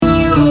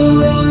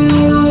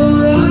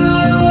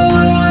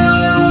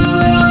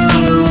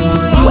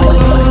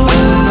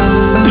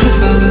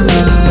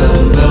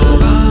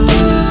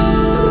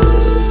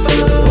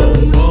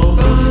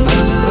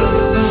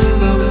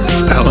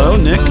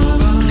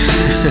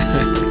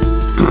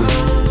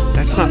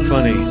That's not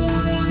funny.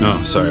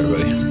 Oh, sorry,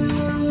 everybody.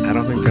 I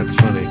don't think that's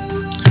funny.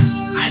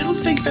 I don't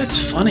think that's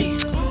funny.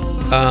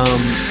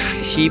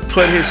 He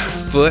put his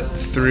foot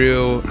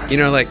through,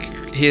 like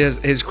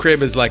his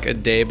crib is like a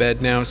day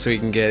bed now, so he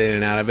can get in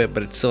and out of it,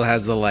 but it still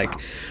has the like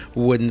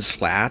wooden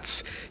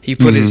slats. He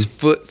put his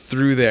foot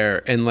through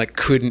there and like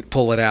couldn't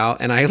pull it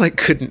out, and I like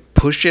couldn't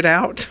push it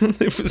out.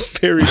 It was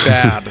very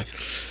bad.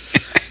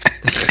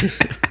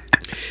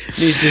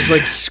 He's just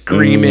like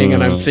screaming,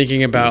 and I'm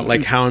thinking about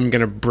like how I'm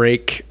gonna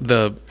break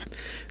the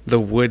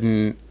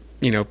wooden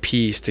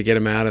piece to get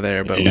him out of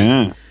there. But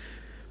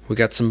we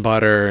got some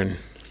butter and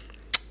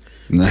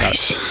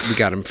nice. We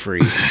got him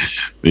free.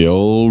 The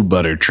old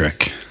butter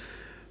trick.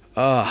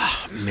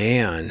 Oh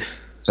man.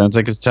 Sounds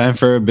like it's time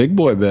for a big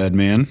boy bed,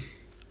 man.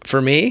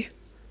 For me?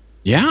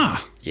 Yeah.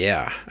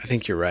 Yeah, I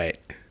think you're right.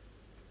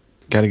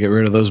 Got to get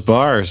rid of those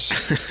bars.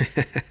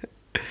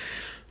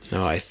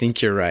 No, I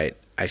think you're right.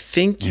 I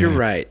think you're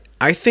right.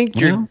 I think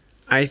you're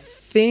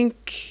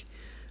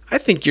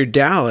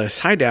Dallas.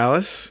 Hi,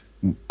 Dallas.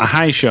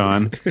 Hi,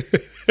 Sean.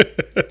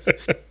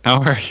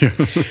 How are you?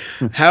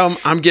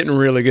 I'm getting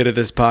really good at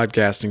this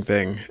podcasting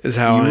thing. Is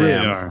how you I really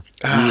am.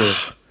 Are.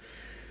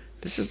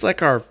 This is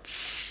like our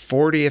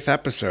 40th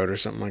episode or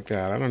something like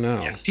that. I don't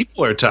know. Yeah,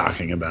 people are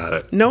talking about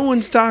it. No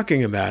one's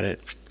talking about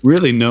it.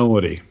 Really,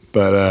 nobody.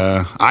 But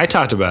I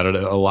talked about it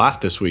a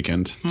lot this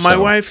weekend. My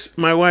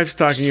wife's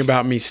talking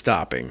about me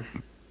stopping.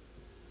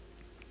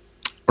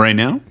 Right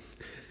now?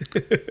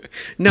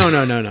 No.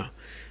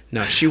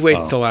 No, she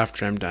waits till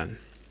after I'm done.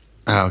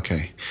 Oh,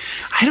 okay.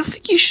 I don't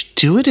think you should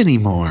do it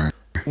anymore.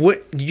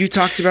 What you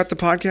talked about the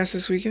podcast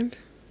this weekend?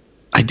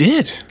 I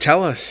did.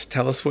 Tell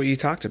us what you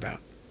talked about.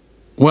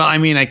 Well, I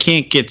mean, I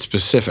can't get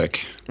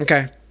specific.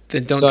 Okay.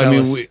 Then don't tell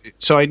us.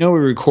 So I know we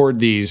record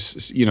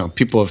these,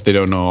 people, if they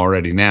don't know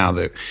already now,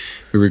 that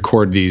we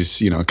record these,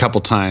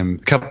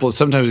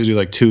 sometimes we do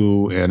like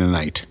 2 in a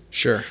night.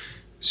 Sure.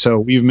 So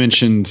we've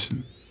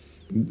mentioned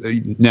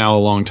now a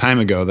long time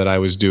ago that I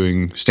was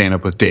doing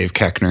stand-up with Dave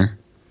Koechner.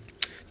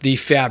 The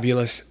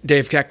fabulous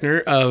Dave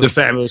Koechner of the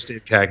fabulous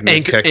Dave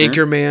Koechner.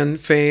 Anchorman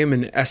fame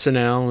and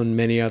SNL and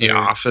many other. The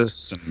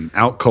Office and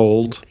Out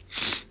Cold.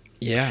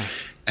 Yeah.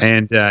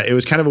 And it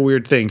was kind of a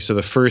weird thing. So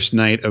the first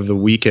night of the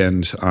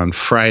weekend on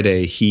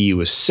Friday, he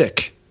was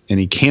sick and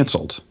he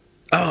canceled.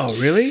 Oh,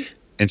 really?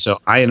 And so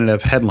I ended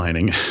up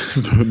headlining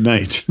the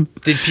night.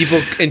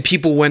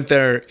 People went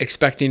there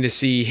expecting to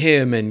see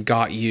him and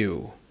got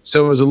you.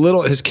 So it was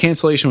his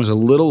cancellation was a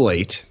little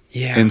late.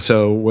 Yeah. And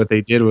so what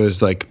they did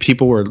was like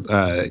people were,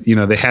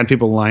 they had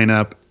people line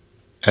up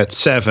at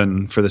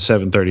 7 for the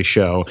 7:30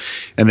 show,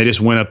 and they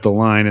just went up the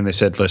line and they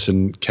said,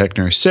 listen,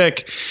 Koechner is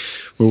sick.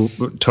 We're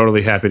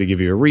totally happy to give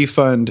you a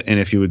refund. And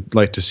if you would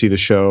like to see the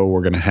show,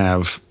 we're going to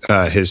have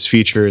his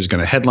feature is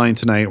going to headline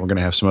tonight. We're going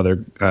to have some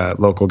other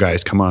local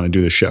guys come on and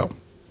do the show.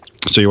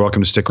 So you're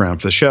welcome to stick around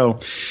for the show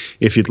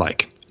if you'd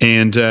like.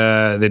 And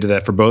they did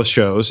that for both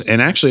shows.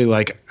 And actually,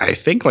 I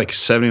think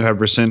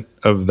 75%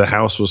 of the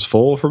house was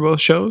full for both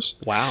shows.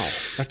 Wow.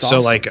 That's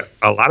awesome. So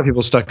a lot of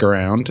people stuck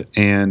around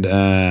and,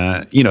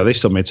 they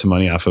still made some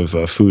money off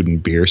of food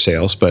and beer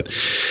sales. But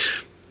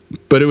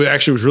it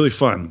actually was really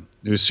fun.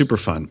 It was super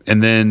fun.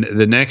 And then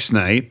the next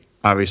night,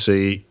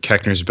 obviously,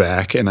 Koechner's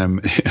back. And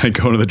I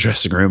go into the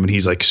dressing room and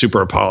he's like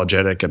super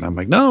apologetic. And I'm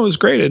like, no, it was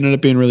great. It ended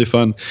up being really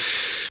fun.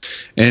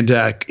 And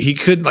he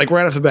could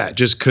right off the bat,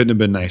 just couldn't have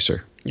been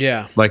nicer.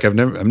 Yeah. I've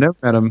never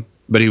met him,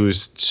 but he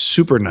was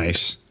super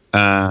nice.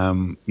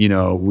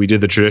 We did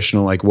the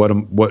traditional,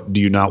 what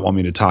do you not want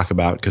me to talk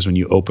about? Because when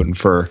you open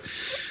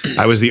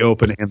I was the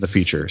open and the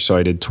feature. So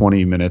I did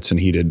 20 minutes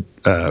and he did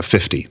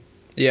 50.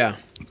 Yeah.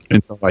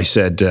 And so I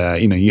said,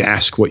 you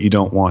ask what you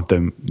don't want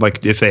them,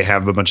 if they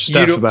have a bunch of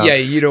stuff about. Yeah,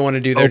 you don't want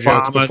to do their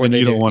jokes before then they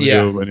you don't want to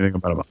do anything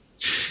about them.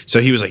 So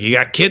he was like, you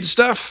got kids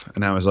stuff?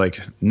 And I was like,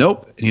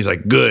 nope. And he's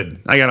like,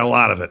 good. I got a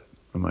lot of it.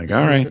 I'm like,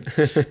 all right.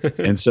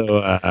 And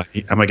so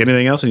I'm like,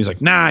 anything else? And he's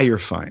like, nah, you're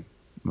fine.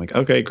 I'm like,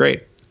 okay,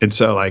 great. And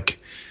so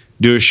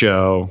do a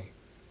show.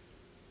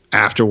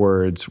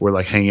 Afterwards,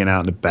 we're hanging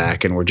out in the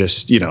back and we're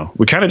just,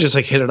 we kind of just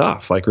hit it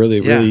off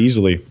really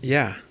easily.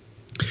 Yeah.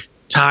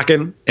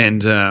 Talking.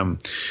 And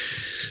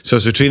so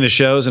it's between the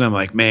shows and I'm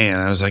like, man,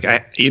 I was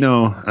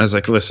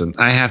like, listen,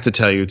 I have to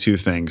tell you 2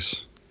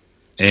 things.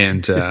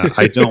 And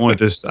I don't want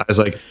this. I was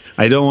like,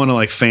 I don't want to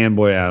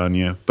fanboy out on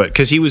you, but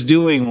because he was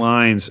doing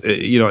lines,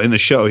 in the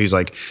show, he's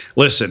like,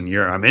 listen,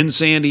 I'm in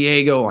San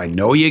Diego. I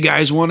know you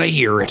guys want to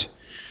hear it.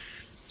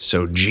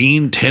 So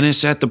Gene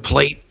Tennis at the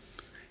plate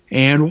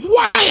and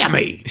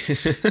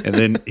whammy. And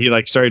then he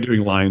started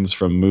doing lines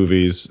from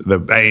movies, the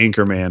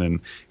Anchorman, and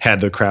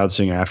had the crowd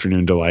sing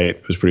Afternoon Delight.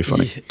 It was pretty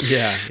funny.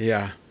 Yeah.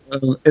 Yeah.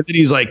 And then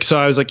he's like, so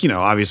I was like,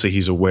 obviously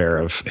he's aware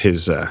of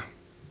his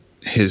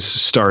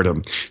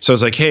stardom. So I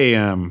was like, hey,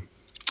 I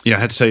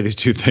had to tell you these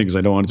 2 things.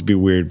 I don't want it to be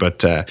weird,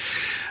 but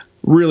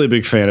really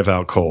big fan of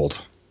Out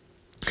Cold.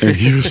 And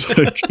he was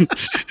like,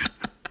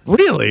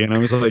 really? And I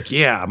was like,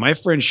 yeah, my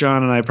friend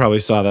Sean and I probably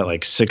saw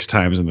that 6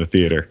 times in the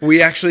theater.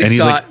 We actually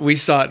we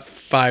saw it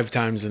 5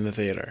 times in the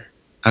theater.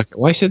 Okay.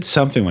 Well, I said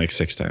something like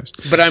 6 times.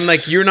 But I'm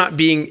like, you're not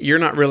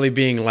really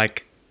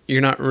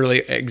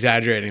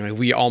exaggerating. Like,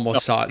 we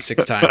almost saw it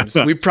 6 times.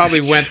 We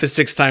probably went the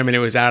 6th time and it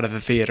was out of the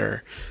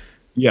theater.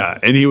 Yeah.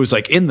 And he was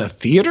like, in the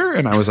theater?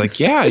 And I was like,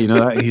 yeah,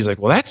 that. He's like,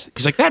 well,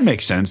 he's like, that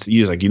makes sense.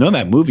 He's like,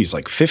 that movie's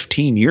like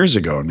 15 years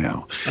ago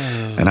now.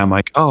 And I'm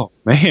like, oh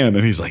man.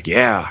 And he's like,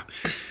 yeah.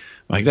 I'm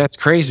like, that's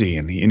crazy.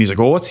 And he's like,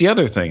 well, what's the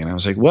other thing? And I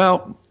was like,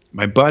 well,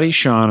 my buddy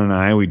Sean and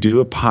I, we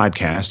do a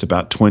podcast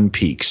about Twin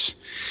Peaks.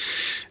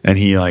 And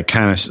he like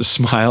kind of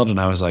smiled, and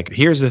I was like,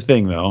 here's the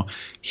thing though.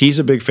 He's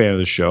a big fan of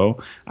the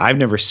show. I've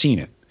never seen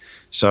it.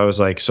 So I was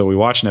like, so we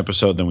watch an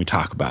episode, then we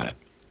talk about it.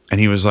 And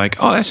he was like,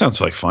 oh, that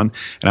sounds like fun.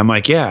 And I'm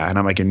like, yeah. And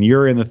I'm like, and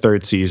you're in the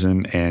 3rd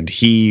season. And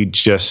he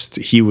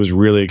was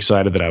really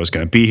excited that I was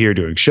going to be here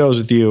doing shows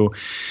with you.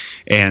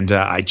 And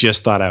I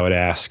just thought I would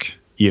ask,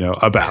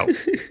 about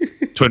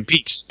Twin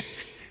Peaks.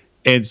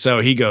 And so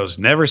he goes,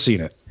 never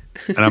seen it.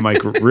 And I'm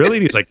like, really?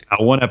 And he's like,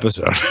 one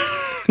episode.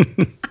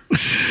 And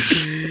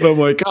I'm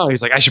like, oh,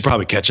 he's like, I should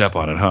probably catch up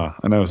on it, huh?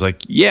 And I was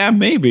like, yeah,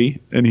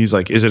 maybe. And he's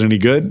like, is it any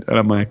good? And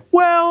I'm like,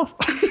 well.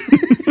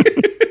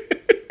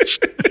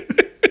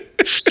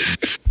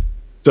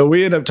 So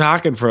we end up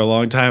talking for a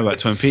long time about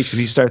Twin Peaks, and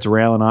he starts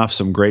railing off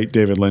some great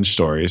David Lynch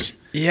stories.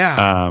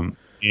 Yeah.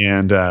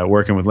 And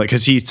working with,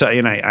 because he's,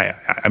 I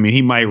mean,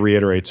 he might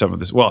reiterate some of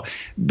this. Well,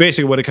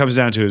 basically what it comes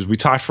down to is we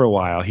talked for a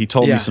while. He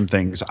told me some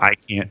things I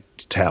can't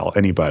tell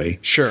anybody.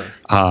 Sure.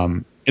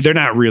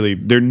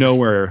 They're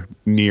nowhere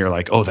near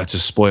like, oh, that's a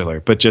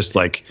spoiler, but just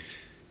like,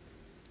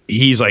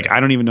 he's like, I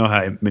don't even know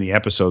how many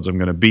episodes I'm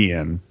going to be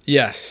in.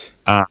 Yes.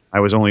 I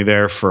was only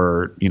there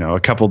for, a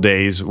couple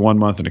days, 1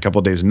 month, and a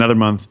couple days, another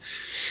month.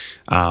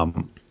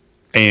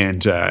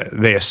 And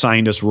they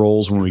assigned us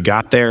roles when we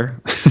got there.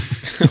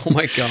 Oh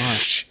my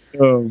gosh.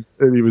 And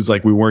he was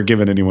like, we weren't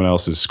given anyone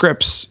else's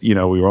scripts. We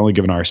were only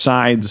given our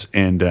sides.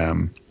 And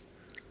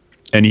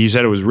he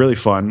said it was really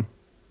fun.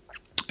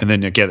 And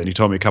then again, he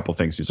told me a couple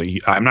things. He's like,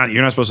 you're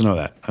not supposed to know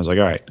that. I was like,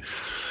 all right.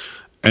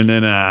 And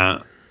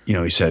then,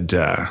 he said,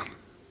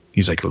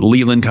 he's like,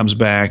 Leland comes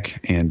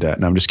back, and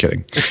no, I'm just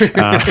kidding.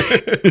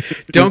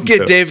 Don't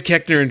get Dave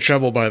Koechner in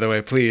trouble, by the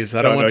way, please.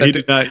 I don't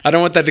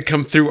want that to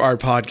come through our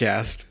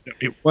podcast.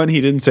 1,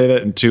 he didn't say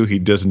that, and 2, he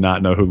does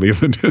not know who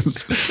Leland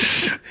is.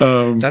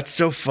 That's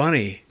so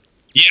funny.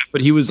 Yeah,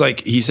 but he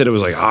said it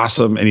was like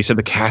awesome, and he said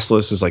the cast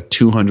list is like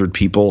 200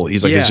 people.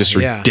 He's like, it's just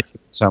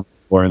ridiculous how many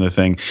people are in the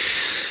thing.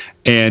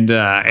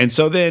 And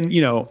so then,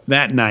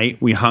 that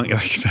night we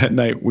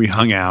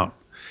hung out.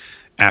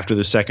 After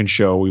the second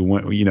show, we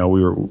went, we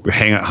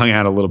hung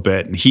out a little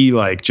bit, and he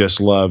like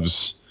just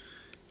loves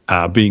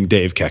being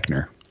Dave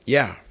Koechner.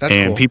 Yeah, that's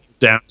cool. And people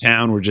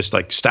downtown were just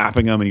like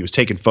stopping him, and he was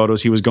taking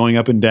photos. He was going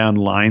up and down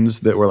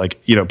lines that were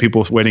like,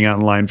 people waiting out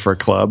in line for a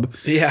club.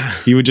 Yeah.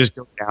 He would just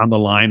go down the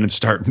line and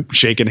start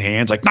shaking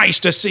hands like,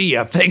 nice to see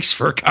you. Thanks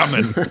for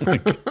coming.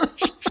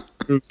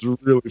 It was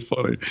really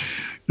funny.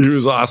 He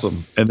was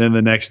awesome. And then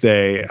the next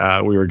day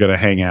we were going to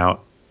hang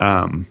out.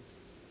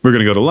 We were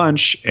going to go to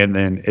lunch, and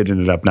then it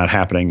ended up not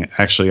happening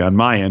actually on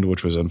my end,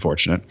 which was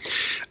unfortunate.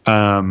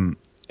 And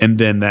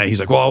then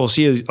he's like, well, I'll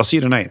see you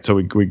tonight. So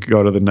we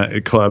go to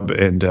the club,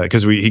 and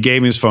because he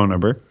gave me his phone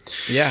number.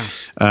 Yeah.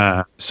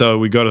 So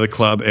we go to the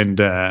club, and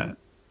that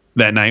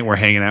night we're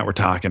hanging out, we're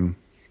talking,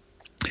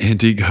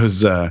 and he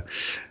goes,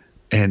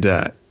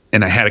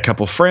 and I had a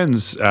couple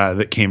friends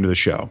that came to the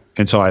show,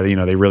 and so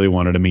they really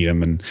wanted to meet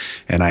him, and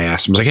I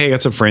asked him, I was like, hey, I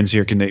got some friends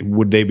here.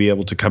 Would they be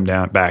able to come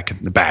down back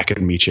in the back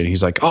and meet you? And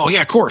he's like, oh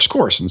yeah, of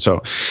course. And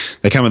so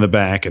they come in the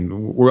back,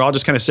 and we're all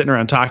just kind of sitting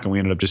around talking. We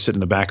ended up just sitting in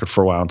the back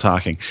for a while and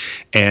talking,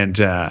 and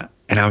I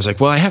was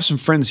like, well, I have some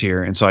friends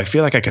here, and so I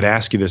feel like I could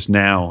ask you this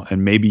now,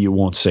 and maybe you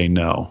won't say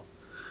no.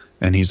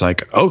 And he's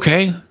like,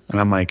 okay. And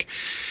I'm like,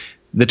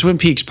 the Twin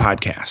Peaks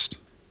podcast.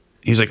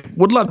 He's like,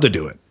 would love to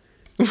do it.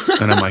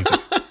 And I'm like,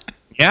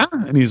 yeah.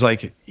 And he's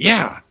like,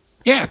 yeah,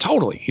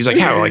 totally. He's like,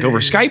 how, like over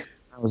Skype?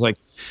 I was like,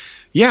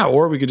 yeah,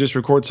 or we could just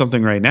record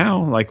something right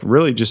now. Like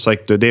really just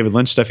like the David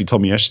Lynch stuff you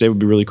told me yesterday would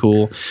be really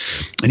cool.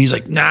 And he's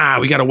like, nah,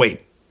 we got to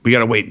wait.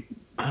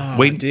 Oh,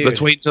 Dude. Let's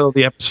wait till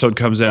the episode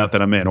comes out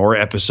that I'm in, or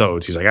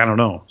episodes. He's like, I don't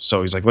know.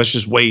 So he's like, let's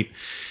just wait.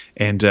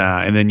 And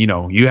then,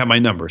 you have my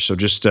number. So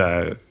just,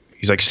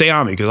 he's like, stay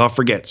on me because I'll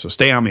forget. So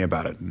stay on me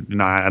about it.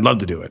 And I'd love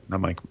to do it. And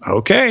I'm like,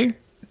 okay.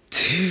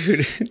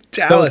 Dude,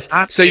 Dallas.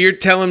 So you're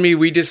telling me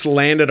we just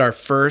landed our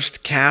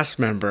first cast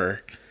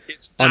member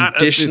on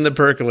Dishing the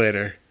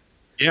Percolator?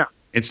 Yeah,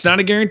 it's not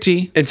a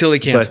guarantee until he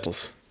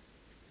cancels.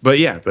 But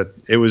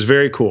it was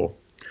very cool.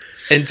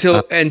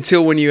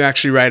 Until when you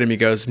actually write him, he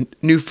goes,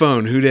 "New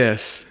phone, who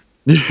dis?"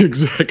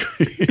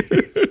 Exactly.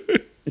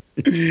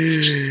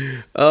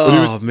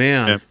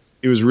 Man.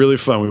 It was really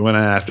fun. We went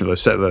out after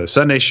the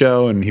Sunday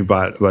show, and he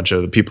bought a bunch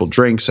of the people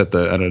drinks at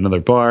another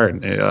bar,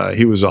 and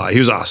he was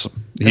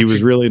awesome. He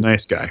was really a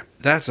nice guy.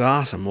 That's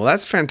awesome. Well,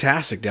 that's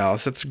fantastic,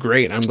 Dallas. That's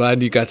great. I'm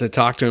glad you got to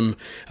talk to him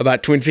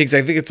about Twin Peaks.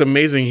 I think it's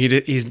amazing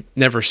he's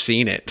never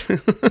seen it.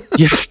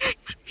 Yeah,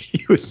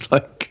 he was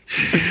like,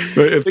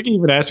 I think he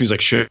even asked me, he's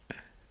like, should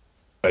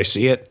I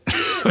see it?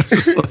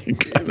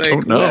 I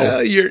don't know.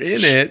 Well, you're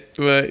in it,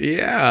 but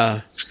yeah.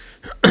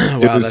 Wow,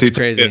 It that's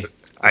crazy.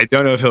 I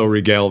don't know if he'll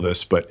regale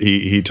this, but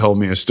he told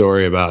me a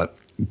story about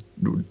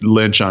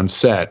Lynch on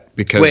set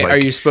because. Wait, are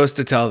you supposed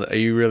to tell? Are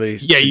you really?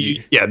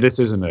 Yeah, this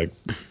isn't a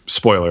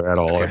spoiler at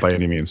all by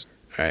any means.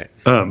 All right.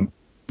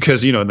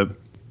 Because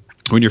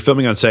when you're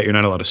filming on set, you're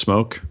not allowed to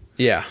smoke.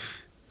 Yeah.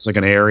 It's like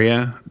an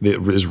area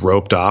that is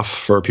roped off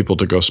for people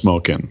to go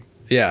smoke in.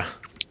 Yeah.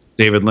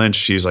 David Lynch,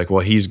 he's like, well,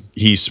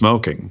 he's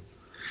smoking,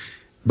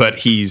 but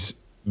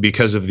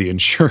because of the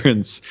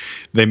insurance,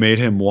 they made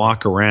him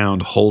walk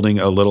around holding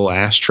a little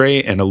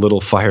ashtray and a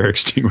little fire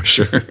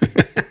extinguisher.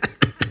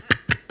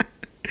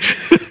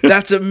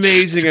 That's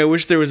amazing. I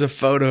wish there was a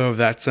photo of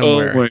that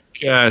somewhere. Oh my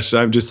gosh.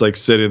 I'm just like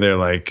sitting there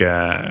like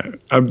I'm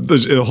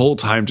the whole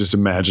time just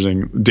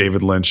imagining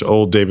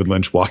old David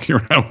Lynch walking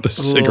around with a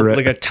cigarette.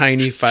 Like a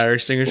tiny fire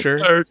extinguisher.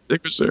 Fire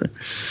extinguisher.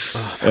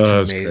 Oh,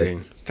 that's amazing.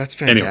 Great. That's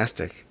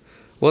fantastic. Anyway,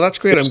 well, that's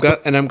great.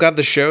 I'm glad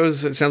the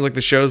shows, it sounds like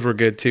the shows were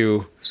good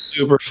too.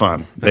 Super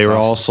fun. They were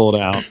all sold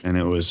out and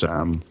it was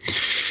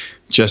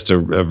just a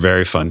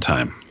very fun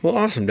time. Well,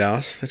 awesome,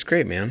 Dallas. That's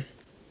great, man.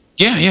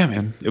 Yeah,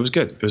 man. It was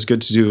good. It was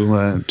good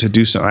to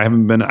do so. I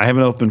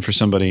haven't opened for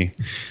somebody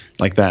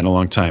like that in a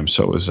long time,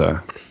 so it was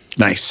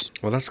nice.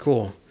 Well, that's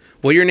cool.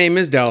 Well, your name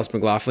is Dallas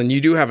McLaughlin.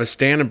 You do have a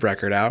stand-up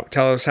record out.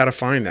 Tell us how to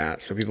find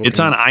that so people.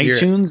 It's on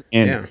iTunes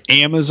and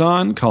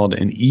Amazon called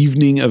 "An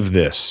Evening of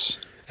This."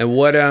 And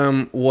what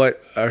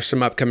are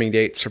some upcoming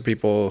dates for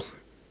people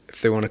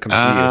if they want to come see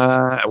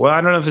you? Well, I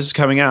don't know if this is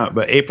coming out,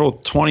 but April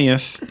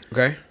 20th.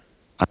 Okay.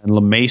 In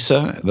La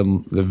Mesa,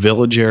 the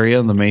Village area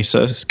in La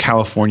Mesa,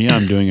 California.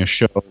 I'm doing a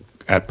show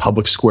at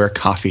Public Square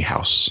Coffee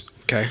House.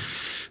 Okay.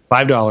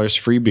 $5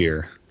 free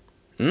beer.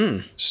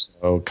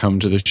 So come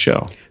to the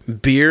show.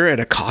 Beer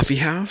at a coffee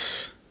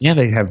house? Yeah,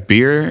 they have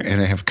beer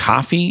and they have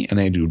coffee and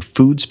they do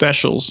food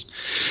specials.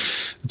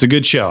 It's a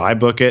good show. I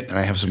book it and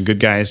I have some good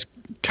guys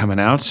coming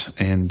out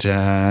and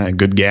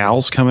good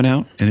gals coming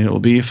out, and it'll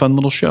be a fun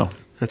little show.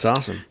 That's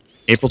awesome.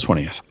 April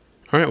 20th.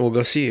 All right, we'll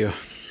go see you.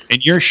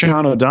 And you're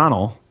Sean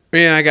O'Donnell.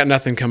 Yeah, I got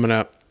nothing coming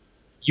up.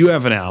 You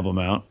have an album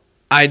out.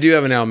 I do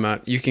have an album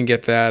out. You can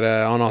get that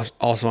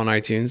also on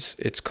iTunes.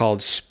 It's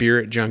called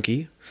Spirit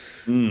Junkie.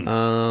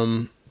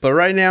 But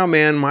right now,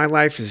 man, my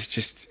life is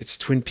it's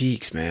Twin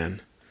Peaks,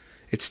 man.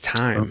 It's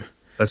time.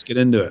 Let's get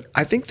into it.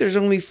 I think there's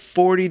only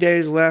 40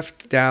 days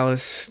left,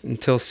 Dallas,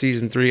 until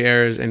season 3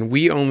 airs, and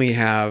we only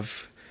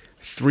have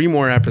 3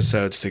 more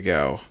episodes to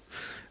go.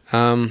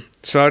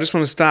 So I just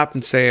want to stop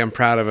and say I'm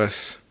proud of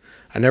us.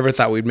 I never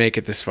thought we'd make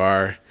it this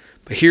far,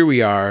 but here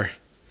we are.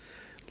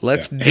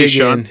 Let's dig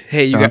Sean, in.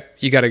 Hey, Sean.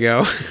 You got to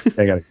go.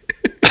 I got it.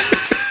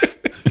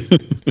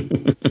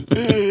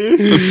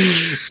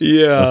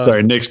 Yeah. Oh,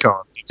 sorry, Nick's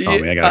calling.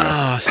 Me. I got it.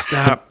 Oh,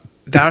 stop.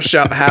 Thou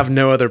shalt have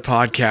no other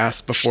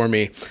podcast before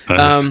me.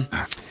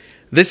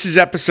 This is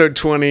episode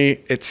 20.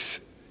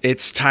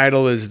 Its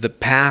title is The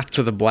Path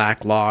to the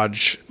Black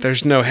Lodge.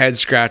 There's no head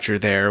scratcher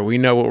there. We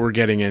know what we're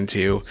getting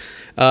into.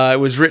 It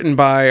was written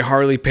by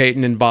Harley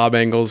Payton and Bob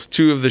Engels,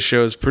 2 of the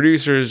show's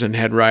producers and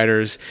head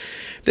writers.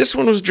 This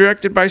one was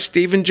directed by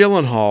Stephen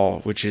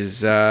Gyllenhaal, which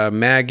is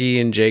Maggie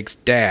and Jake's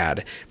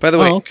dad. By the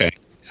way, okay.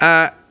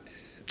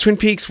 Twin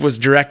Peaks was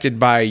directed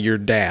by your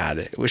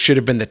dad. It should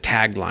have been the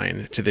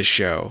tagline to this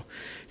show.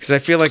 Because I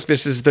feel like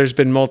there's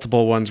been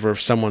multiple ones where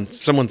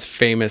someone's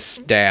famous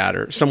dad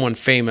or someone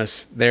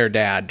famous, their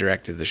dad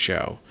directed the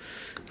show.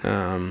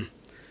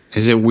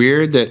 Is it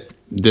weird that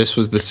this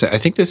was I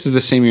think this is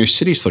the same year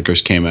City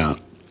Slickers came out.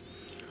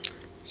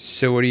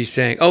 So what are you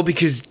saying? Oh,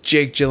 because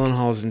Jake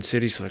Gyllenhaal's in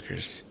City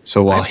Slickers.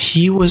 So while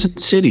he was in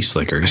City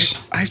Slickers.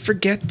 I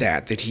forget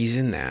that he's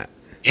in that.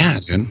 Yeah,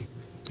 dude.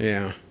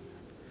 Yeah.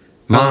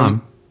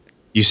 Mom,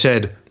 you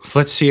said,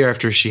 let's see her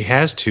after she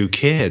has 2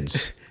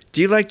 kids.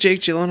 Do you like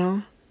Jake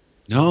Gyllenhaal?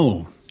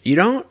 No. You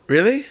don't?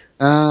 Really?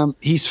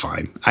 He's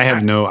fine.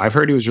 I've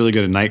heard he was really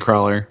good at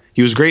Nightcrawler.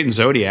 He was great in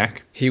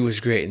Zodiac. He was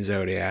great in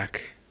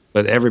Zodiac.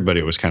 But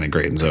everybody was kind of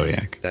great in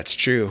Zodiac. That's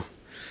true.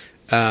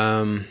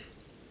 Yeah.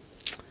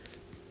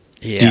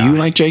 Do you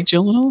like Jake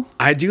Gyllenhaal?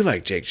 I do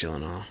like Jake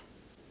Gyllenhaal.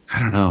 I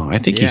don't know. I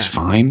think he's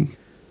fine.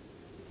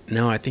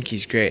 No, I think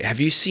he's great. Have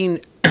you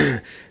seen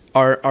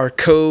our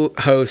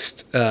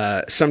co-host,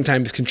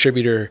 sometimes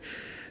contributor,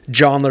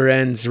 John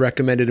Lorenz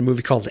recommended a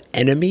movie called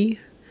Enemy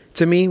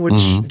to me,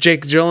 which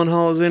Jake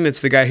Gyllenhaal is in. It's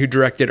the guy who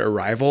directed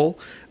Arrival.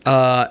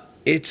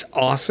 It's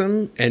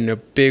awesome and a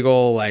big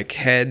old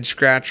head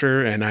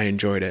scratcher, and I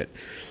enjoyed it.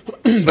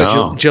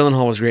 But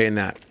Gyllenhaal was great in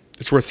that.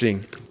 It's worth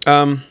seeing.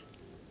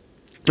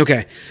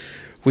 Okay,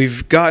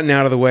 we've gotten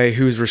out of the way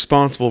who's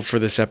responsible for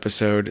this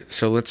episode,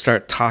 so let's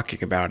start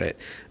talking about it.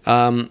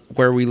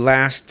 Where we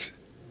last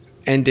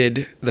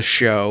ended the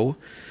show,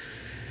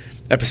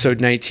 episode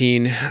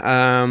 19,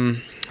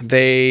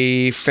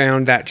 they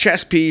found that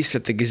chess piece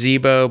at the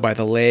gazebo by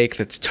the lake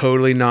that's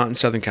totally not in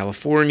Southern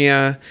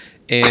California,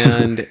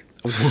 and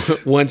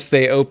once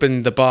they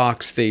opened the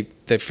box, they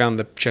found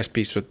the chess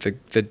piece with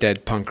the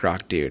dead punk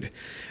rock dude.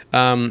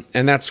 And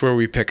that's where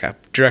we pick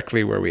up,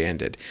 directly where we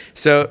ended.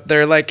 So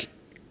they're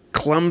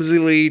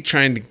clumsily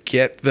trying to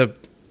get the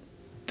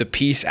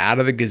piece out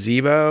of the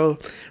gazebo,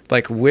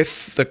 like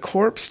with the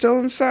corpse still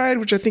inside,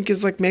 which I think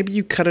is like maybe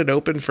you cut it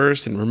open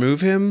first and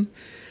remove him,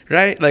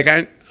 right? Like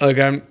I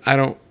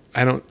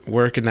don't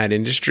work in that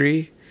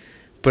industry,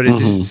 but it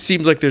just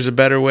seems like there's a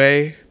better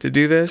way to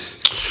do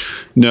this.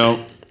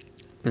 No.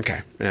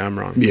 Okay, yeah, I'm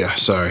wrong. Yeah,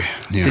 sorry.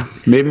 Yeah,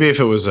 maybe if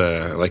it was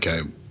a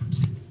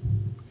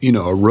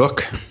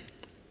rook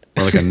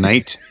or like a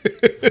knight.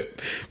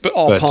 But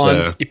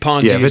pawns,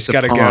 yeah, you just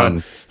gotta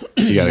go.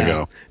 You gotta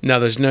go.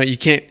 No, you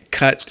can't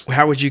cut.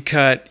 How would you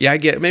cut? Yeah, I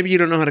get it. Maybe you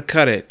don't know how to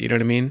cut it. You know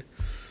what I mean?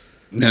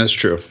 No, that's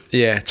true.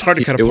 Yeah, it's hard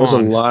to cut a pawn.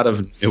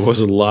 It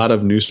was a lot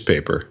of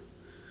newspaper.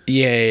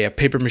 Yeah.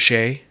 Paper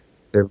mache.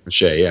 Paper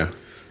mache, yeah.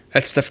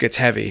 That stuff gets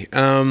heavy.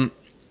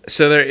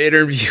 So they're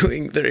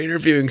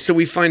interviewing. So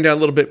we find out a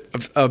little bit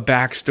of a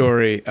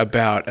backstory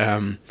about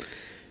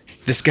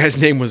this guy's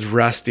name was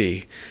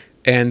Rusty,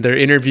 and they're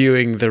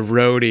interviewing the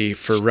roadie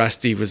for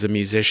Rusty was a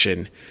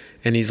musician,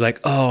 and he's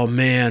like, "Oh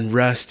man,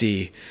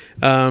 Rusty."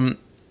 So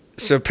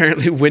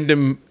apparently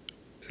Wyndham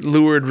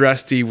lured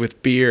Rusty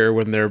with beer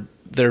when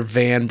their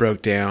van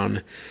broke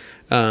down,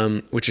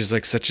 which is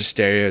like such a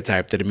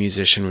stereotype that a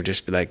musician would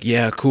just be like,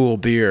 "Yeah, cool,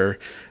 beer,"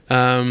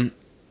 and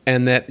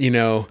that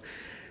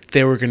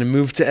they were going to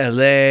move to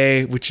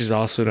LA, which is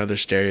also another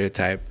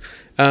stereotype.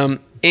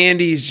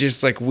 Andy's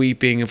just like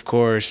weeping, of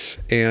course,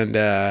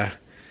 and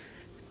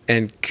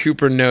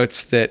Cooper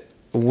notes that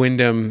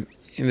Wyndham,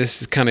 and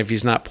this is kind of,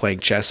 he's not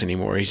playing chess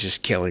anymore. He's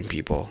just killing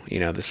people.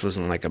 This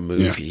wasn't like a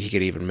movie he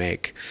could even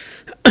make.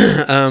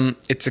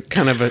 It's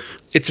kind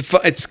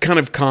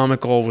of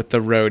comical with the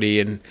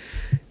roadie and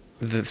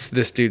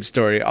this dude's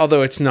story.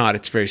 Although it's not.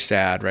 It's very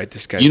sad, right?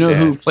 This guy's dead.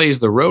 Who plays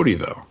the roadie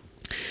though?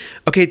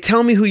 Okay,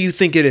 tell me who you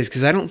think it is,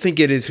 because I don't think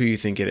it is who you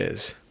think it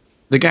is.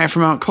 The guy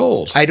from Out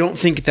Cold. I don't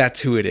think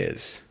that's who it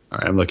is. All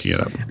right, I'm looking it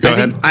up. Go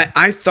ahead.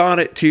 I thought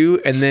it too,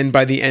 and then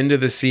by the end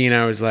of the scene,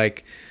 I was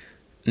like,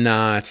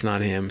 nah, it's not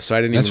him. So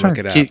I didn't even look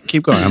it up.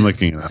 Keep going. I'm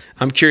looking it up.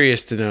 I'm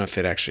curious to know if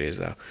it actually is,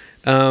 though.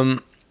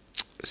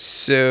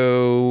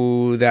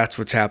 So that's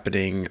what's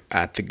happening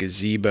at the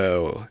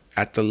gazebo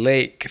at the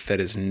lake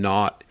that is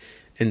not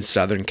in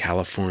Southern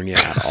California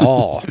at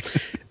all.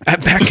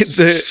 Back at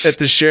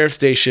the sheriff's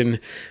station,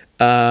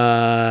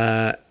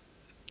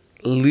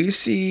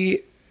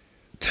 Lucy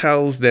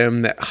tells them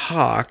that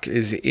Hawk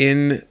is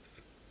in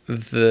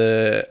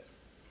the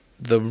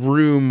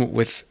room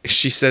with,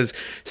 she says,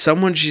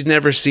 someone she's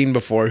never seen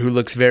before who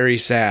looks very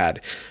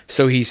sad.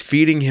 So he's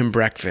feeding him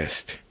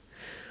breakfast.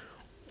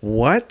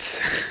 What?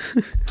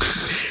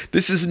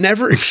 This is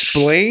never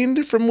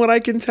explained from what I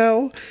can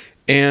tell.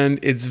 And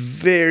it's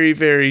very,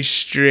 very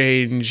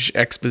strange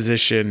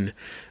exposition.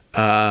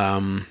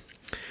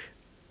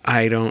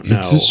 I don't know.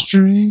 It's a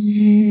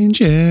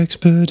strange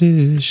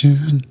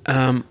expedition.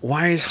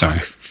 Why is Hawk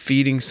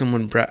feeding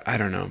someone I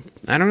don't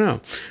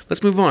know.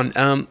 Let's move on.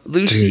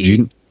 Lucy.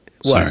 Dude,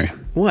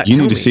 What? You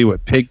need to see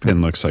what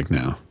Pigpen looks like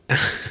now.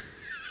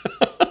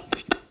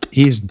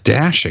 He's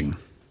dashing.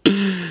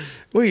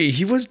 Wait,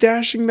 he was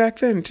dashing back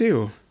then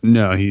too.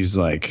 No, he's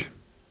like,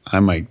 I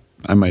might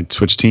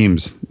switch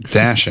teams.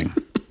 Dashing.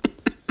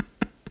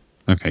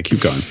 Okay, keep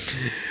going.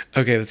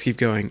 Okay, let's keep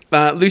going.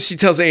 Lucy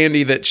tells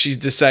Andy that she's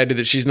decided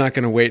that she's not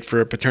going to wait for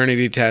a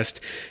paternity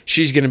test.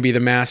 She's going to be the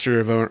master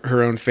of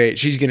her own fate.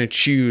 She's going to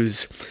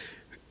choose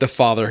the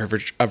father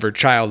of her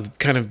child,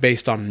 kind of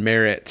based on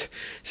merit.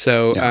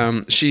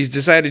 So she's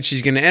decided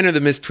she's going to enter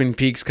the Miss Twin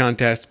Peaks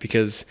contest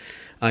because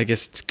I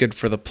guess it's good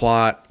for the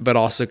plot, but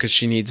also because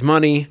she needs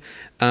money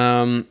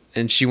and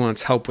she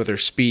wants help with her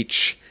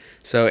speech.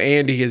 So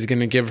Andy is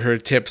going to give her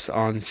tips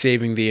on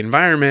saving the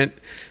environment.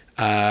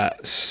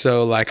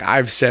 So like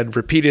I've said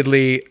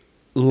repeatedly,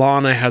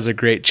 Lana has a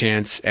great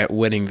chance at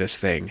winning this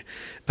thing.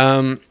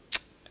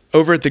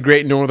 Over at the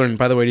Great Northern,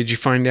 by the way, did you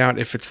find out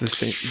if it's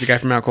the guy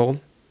from Out Cold?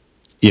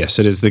 Yes,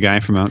 it is the guy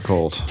from Out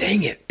Cold.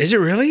 Dang it. Is it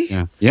really?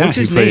 Yeah. What's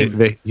his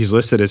name? He's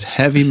listed as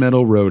Heavy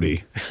Metal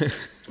Roadie.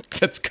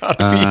 That's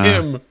gotta be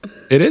him.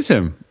 It is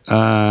him.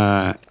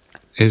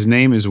 His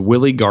name is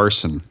Willie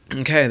Garson.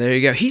 Okay, there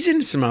you go. He's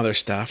in some other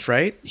stuff,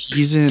 right?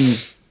 He's in...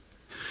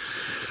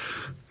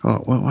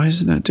 Oh, well, why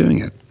is it not doing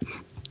it?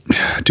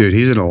 Dude,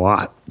 he's in a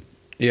lot.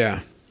 Yeah.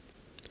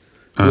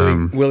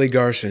 Willie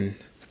Garson.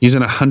 He's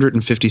in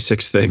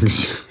 156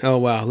 things. Oh,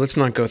 wow. Let's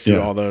not go through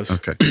all those.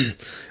 Okay.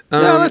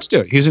 No, let's do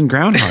it. He's in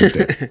Groundhog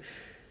Day.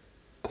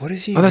 What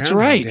is he? Oh, that's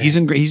right. Day?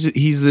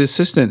 He's the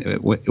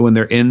assistant when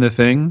they're in the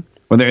thing,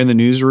 when they're in the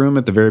newsroom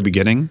at the very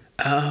beginning.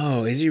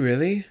 Oh, is he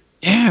really?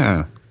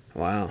 Yeah.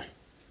 Wow.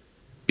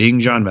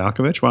 Being John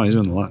Malkovich? Wow, he's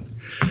doing a lot.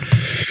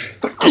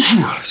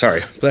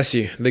 Sorry. Bless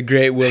you. The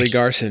great Willie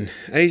Garson.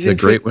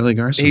 Willie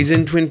Garson. He's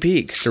in Twin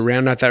Peaks to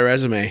round out that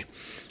resume.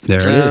 There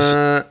it is.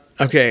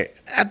 Okay.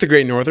 At the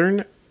Great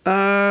Northern,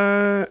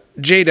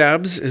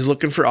 J-Dubs is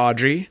looking for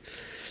Audrey.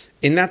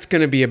 And that's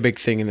going to be a big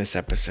thing in this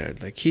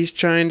episode. Like, he's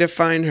trying to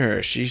find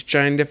her. She's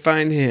trying to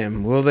find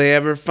him. Will they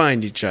ever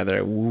find each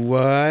other?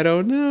 Well, I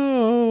don't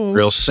know. no.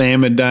 Real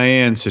Sam and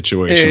Diane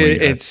situation.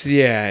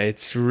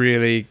 It's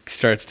really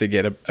starts to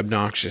get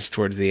obnoxious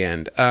towards the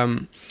end.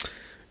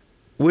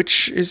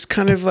 Which is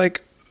kind of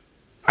like,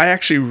 I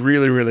actually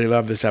really, really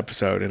love this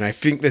episode, and I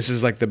think this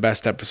is like the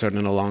best episode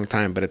in a long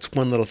time, but it's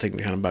one little thing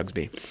that kind of bugs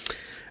me.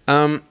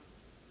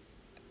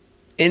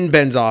 In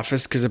Ben's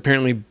office, because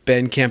apparently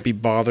Ben can't be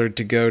bothered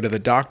to go to the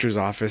doctor's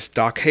office,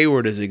 Doc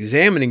Hayward is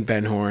examining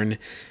Ben Horne.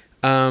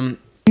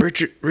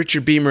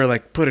 Richard Beamer,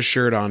 like, put a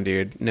shirt on,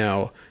 dude.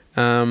 No.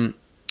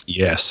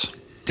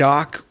 Yes.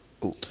 Doc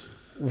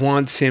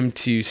wants him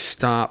to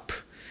stop.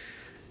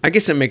 I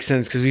guess it makes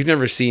sense because we've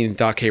never seen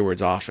Doc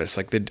Hayward's office.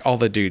 Like, all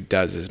the dude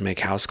does is make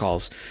house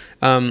calls.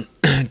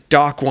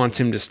 Doc wants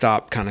him to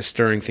stop kind of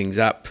stirring things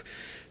up,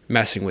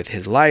 messing with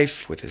his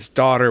life, with his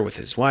daughter, with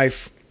his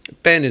wife.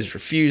 Ben is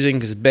refusing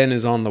because Ben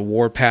is on the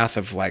warpath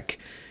of, like,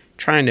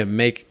 trying to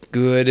make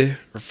good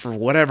for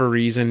whatever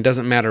reason.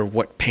 Doesn't matter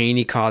what pain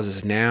he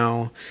causes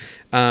now.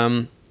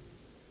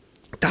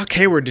 Doc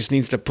Hayward just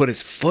needs to put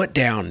his foot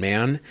down,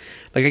 man.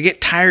 Like, I get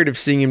tired of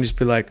seeing him just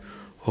be like,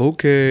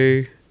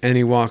 okay, and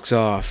he walks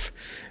off.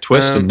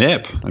 Twist and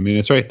nip. I mean,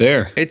 it's right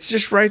there. It's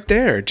just right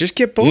there. Just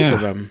get both of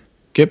them.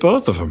 Get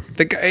both of them.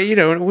 The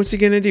guy, what's he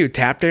gonna do?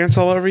 Tap dance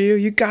all over you?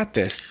 You got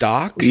this,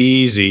 Doc.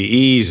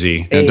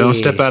 Easy. Now don't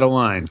step out of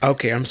line.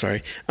 Okay, I'm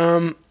sorry.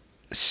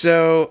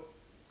 So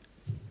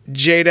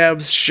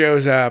J-Dubs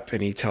shows up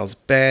and he tells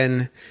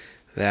Ben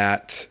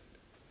that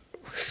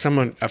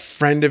a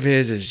friend of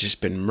his has just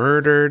been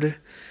murdered,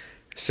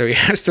 so he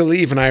has to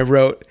leave. And I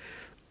wrote,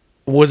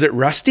 was it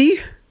Rusty?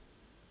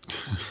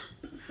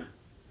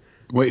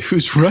 Wait,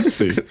 who's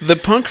Rusty? The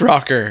punk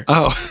rocker.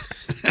 Oh.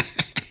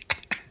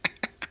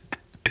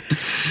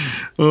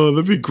 Oh,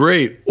 that'd be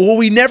great. Well,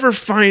 we never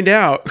find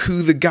out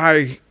who the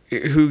guy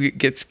who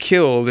gets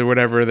killed or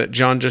whatever that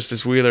John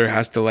Justice Wheeler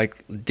has to, like,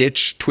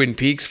 ditch Twin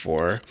Peaks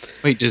for.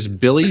 Wait, does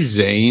Billy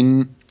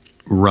Zane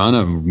run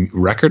a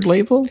record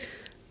label?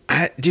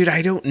 Dude,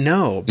 I don't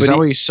know. Is that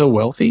why he's so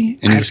wealthy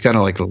and he's got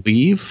to, like,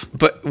 leave?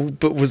 But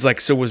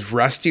was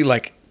Rusty,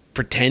 like,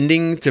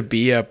 pretending to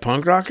be a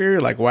punk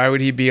rocker? Like, why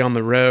would he be on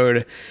the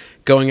road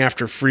going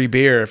after free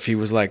beer if he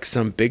was, like,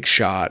 some big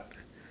shot?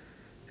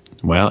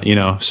 Well,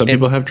 some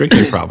people have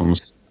drinking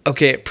problems.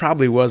 Okay, it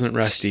probably wasn't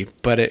Rusty,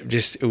 but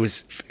it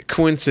was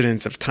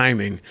coincidence of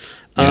timing.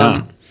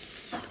 Yeah.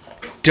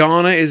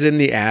 Donna is in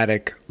the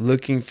attic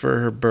looking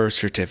for her birth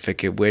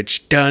certificate,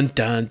 which, dun,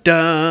 dun,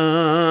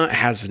 dun,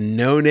 has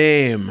no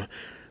name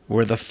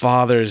where the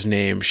father's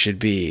name should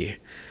be.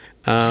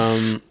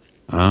 Oh.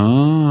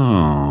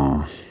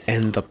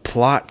 And the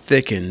plot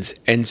thickens,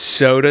 and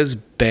so does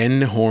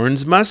Ben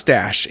Horne's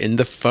mustache in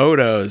the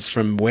photos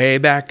from way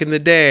back in the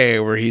day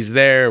where he's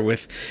there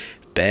with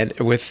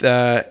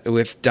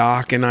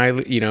Doc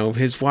and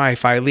his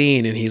wife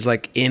Eileen, and he's,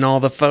 like, in all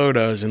the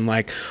photos, and,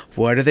 like,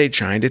 what are they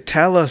trying to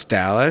tell us,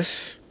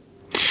 Dallas?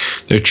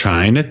 They're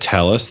trying to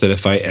tell us that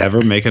if I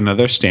ever make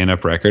another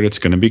stand-up record, it's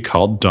going to be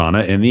called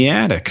Donna in the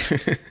Attic.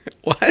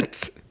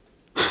 What?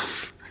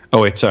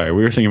 Oh, wait, sorry.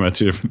 We were thinking about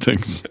two different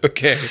things.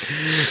 Okay.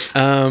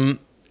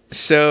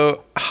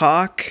 So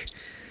Hawk,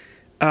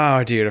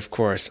 oh, dude, of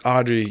course,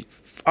 Audrey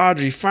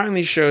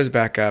finally shows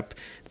back up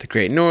at the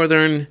Great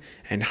Northern,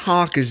 and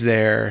Hawk is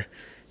there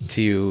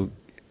to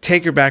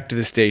take her back to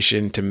the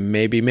station to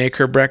maybe make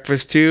her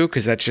breakfast too,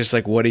 because that's just,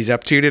 like, what he's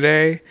up to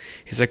today.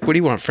 He's like, what do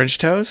you want, French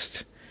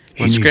toast?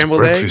 Want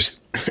scrambled eggs?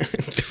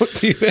 Don't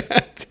do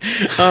that.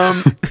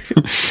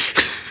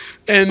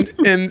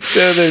 And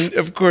so then,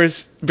 of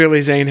course,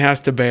 Billy Zane has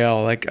to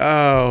bail. Like,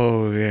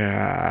 oh,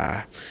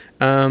 yeah.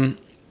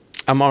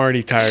 I'm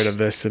already tired of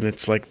this, and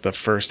it's like the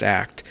first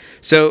act.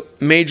 So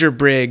Major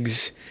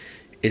Briggs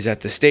is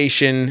at the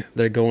station.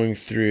 They're going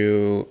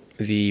through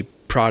the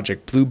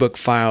Project Blue Book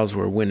files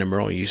where Wyndham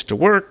Earle used to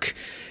work.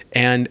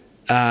 And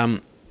I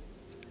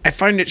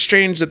find it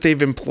strange that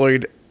they've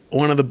employed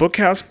one of the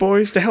Bookhouse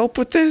boys to help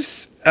with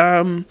this.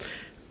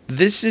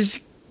 This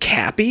is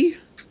Cappy,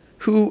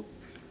 who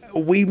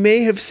we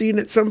may have seen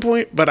at some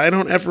point, but I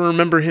don't ever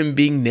remember him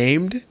being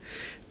named.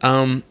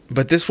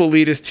 But this will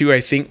lead us to, I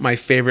think, my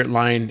favorite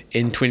line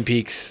in Twin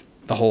Peaks,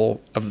 the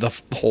whole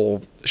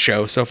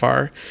show so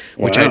far,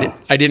 which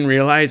I didn't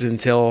realize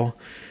until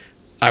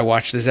I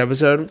watched this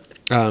episode.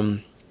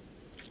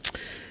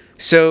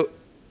 So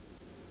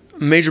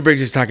Major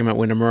Briggs is talking about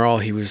Wyndham Earle.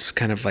 He was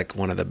kind of like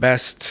one of the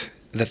best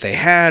that they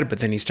had, but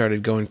then he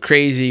started going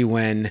crazy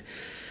when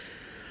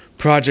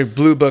Project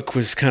Blue Book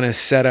was kind of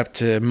set up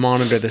to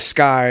monitor the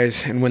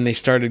skies, and when they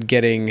started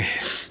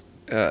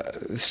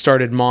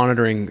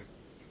monitoring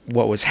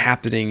what was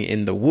happening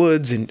in the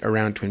woods and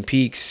around Twin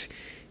Peaks,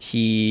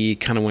 he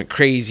kind of went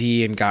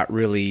crazy and got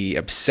really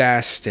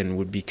obsessed and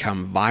would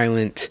become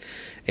violent.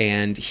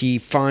 And he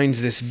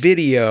finds this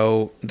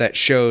video that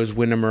shows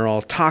Wyndham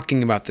Earle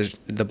talking about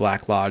the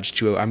Black Lodge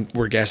to,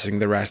 we're guessing,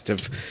 the rest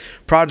of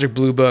Project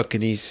Blue Book,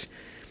 and he's,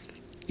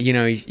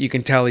 you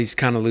can tell he's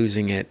kind of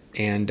losing it.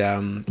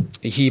 And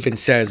he even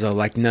says, "Oh,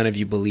 like, none of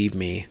you believe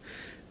me."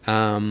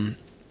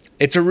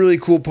 It's a really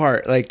cool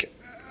part. Like,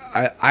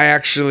 I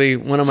actually,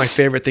 one of my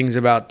favorite things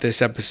about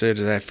this episode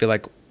is I feel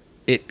like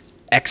it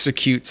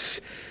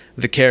executes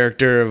the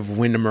character of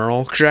Windom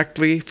Earle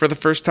correctly for the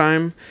first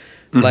time.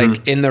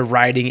 Like in the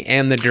writing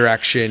and the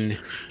direction,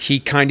 he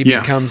kind of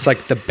becomes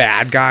like the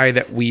bad guy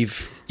that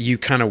you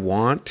kind of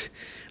want.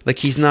 Like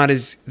he's not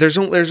as there's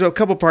a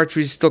couple parts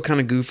where he's still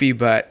kind of goofy,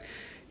 but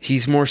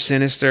he's more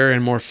sinister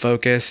and more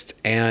focused,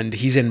 and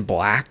he's in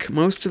black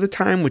most of the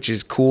time, which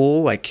is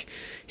cool. Like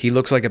he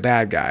looks like a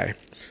bad guy.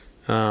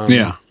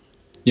 Yeah,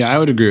 I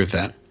would agree with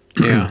that.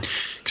 Yeah,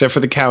 except for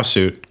the cow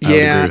suit. I would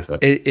agree with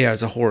that.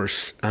 It's a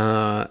horse.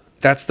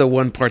 That's the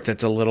one part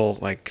that's a little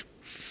like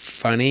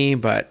funny,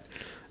 but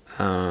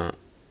I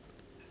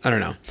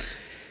don't know.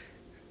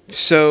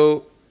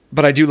 So,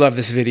 but I do love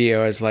this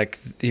video as like,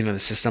 you know,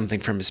 this is something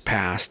from his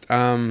past.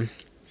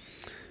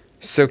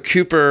 So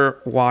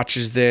Cooper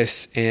watches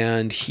this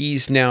and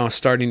he's now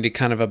starting to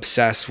kind of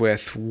obsess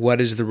with what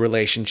is the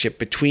relationship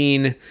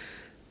between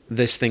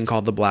this thing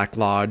called the Black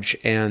Lodge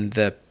and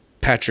the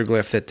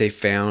petroglyph that they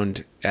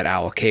found at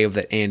Owl Cave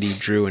that Andy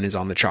drew and is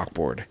on the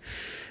chalkboard.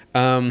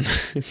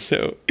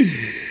 So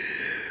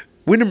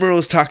Windom Earle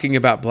is talking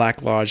about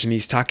Black Lodge, and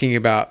he's talking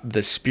about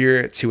the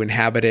spirits who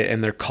inhabit it,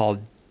 and they're called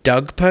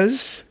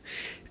Dugpas.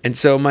 And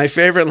so my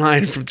favorite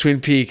line from Twin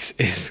Peaks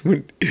is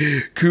when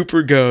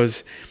Cooper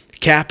goes,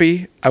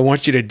 "Cappy, I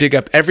want you to dig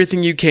up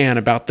everything you can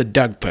about the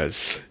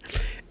Dugpas."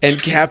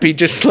 And Cappy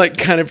just like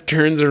kind of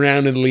turns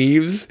around and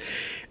leaves.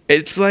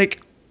 It's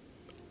like,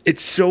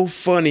 it's so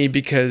funny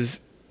because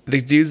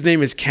the dude's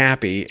name is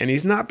Cappy, and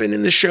he's not been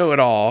in the show at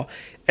all.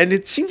 And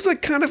it seems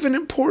like kind of an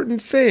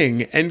important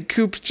thing. And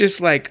Coop's just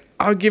like,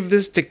 "I'll give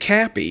this to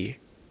Cappy,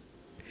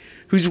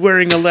 who's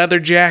wearing a leather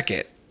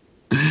jacket."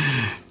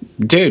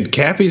 Dude,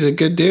 Cappy's a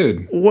good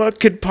dude. What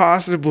could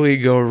possibly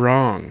go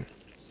wrong?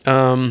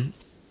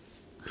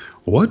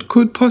 What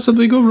could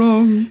possibly go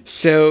wrong?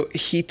 So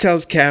he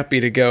tells Cappy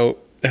to go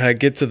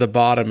get to the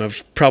bottom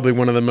of probably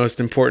one of the most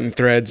important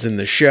threads in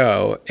the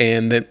show,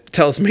 and then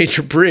tells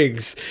Major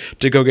Briggs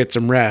to go get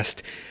some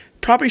rest.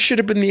 Probably should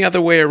have been the other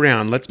way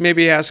around. Let's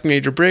maybe ask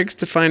Major Briggs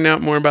to find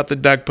out more about the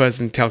Dugpas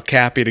and tell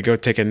Cappy to go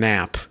take a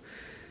nap.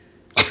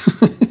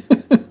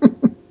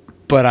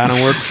 But I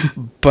don't work.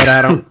 But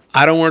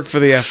I don't work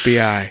for the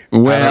FBI.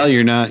 Well,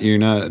 you're not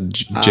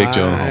Jake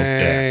Gyllenhaal's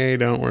dad. I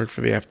don't work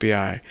for the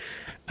FBI.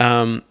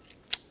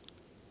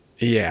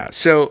 Yeah.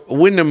 So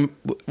Windom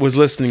was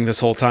listening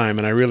this whole time,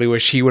 and I really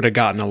wish he would have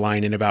gotten a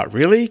line in about,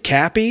 "Really,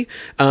 Cappy?"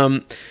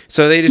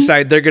 So they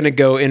decide they're going to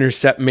go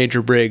intercept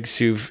Major Briggs,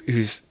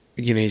 who's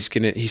you know,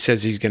 he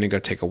says he's going to go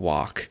take a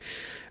walk.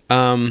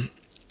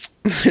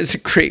 There's a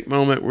great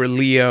moment where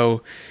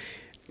Leo's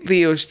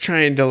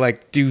trying to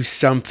like do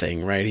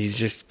something, right? He's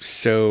just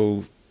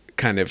so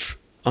kind of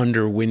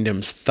under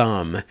Windom's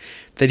thumb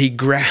that he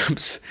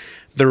grabs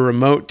the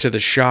remote to the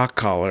shock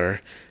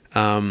collar,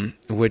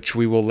 which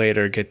we will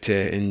later get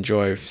to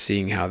enjoy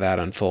seeing how that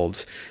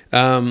unfolds.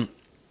 At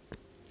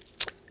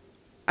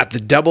the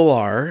Double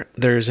R,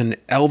 there's an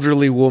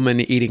elderly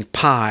woman eating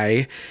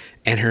pie,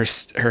 and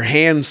her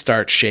hands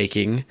start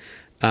shaking,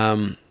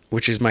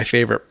 which is my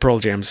favorite Pearl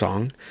Jam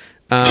song.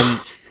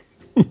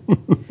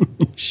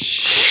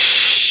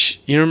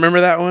 You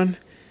remember that one?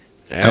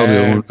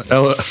 Elderly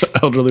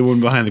woman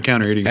behind the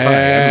counter eating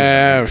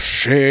pie.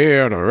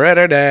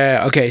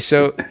 Okay,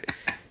 so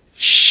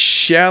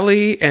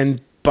Shelley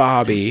and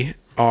Bobby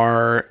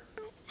are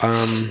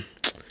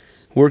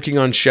working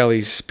on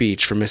Shelley's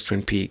speech for Miss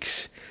Twin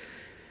Peaks.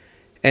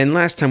 And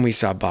last time we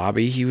saw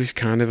Bobby, he was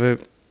kind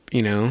of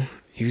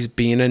he was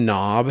being a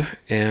knob,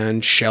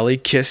 and Shelley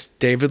kissed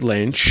David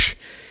Lynch.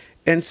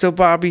 And so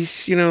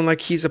Bobby's,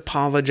 like he's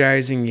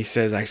apologizing. He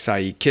says, "I saw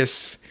you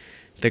kiss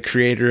the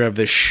creator of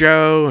the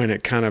show, and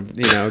it kind of,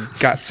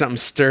 got something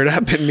stirred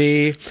up in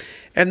me."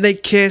 And they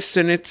kiss,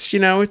 and it's,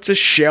 it's a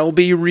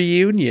Shelby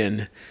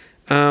reunion.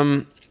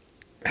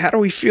 How do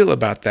we feel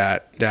about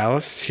that,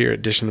 Dallas, here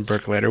at Dish and the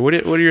Percolator? What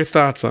are your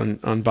thoughts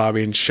on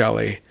Bobby and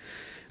Shelley?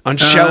 On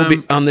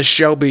the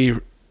Shelby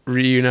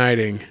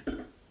reuniting?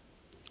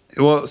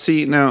 Well,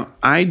 see, now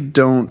I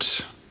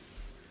don't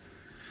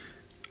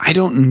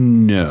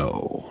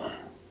know,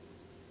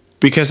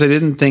 because I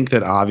didn't think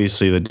that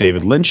obviously the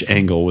David Lynch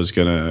angle was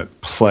going to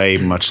play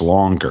much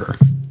longer.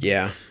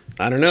 Yeah.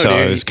 I don't know, so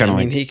dude. It's kind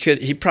of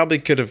he probably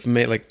could have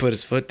put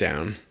his foot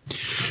down.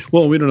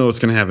 Well, we don't know what's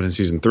going to happen in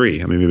season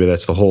 3. I mean, maybe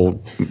that's the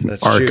whole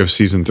arc of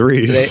season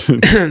 3.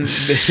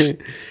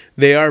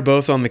 They are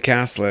both on the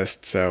cast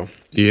list, so.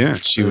 Yeah,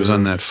 she was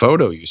on that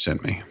photo you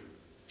sent me.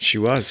 She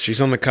was.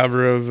 She's on the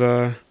cover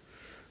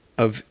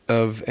of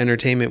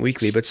Entertainment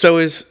Weekly, but so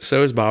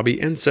is Bobby,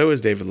 and so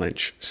is David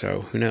Lynch.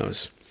 So who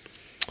knows?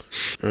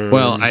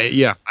 Well,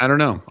 I don't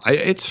know.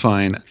 It's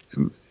fine.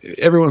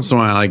 Every once in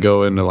a while, I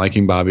go into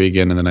liking Bobby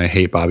again, and then I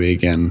hate Bobby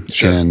again.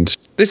 Sure. And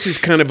this is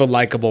kind of a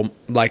likable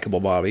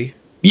Bobby.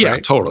 Yeah,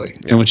 right? Totally.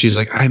 Yeah. And when she's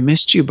like, "I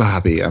missed you,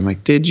 Bobby," I'm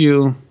like, "Did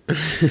you?"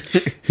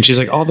 And she's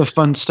like, "All the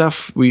fun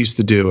stuff we used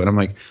to do," and I'm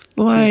like.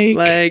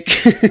 I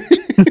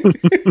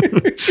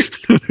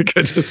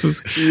just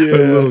was a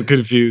little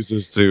confused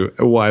as to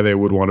why they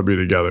would want to be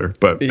together.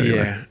 But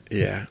anyway.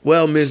 Yeah.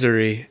 Well,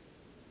 misery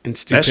and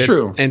That's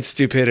true. And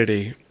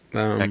stupidity.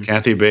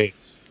 Kathy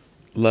Bates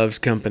loves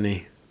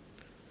company.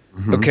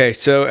 Okay,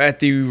 so at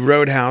the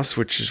Roadhouse,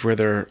 which is where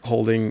they're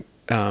holding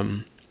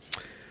the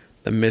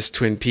Miss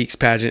Twin Peaks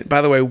pageant.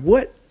 By the way,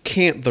 what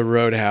can't the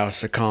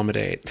Roadhouse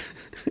accommodate?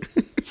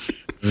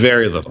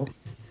 Very little.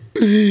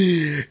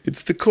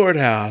 It's the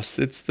courthouse.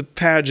 It's the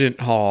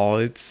pageant hall.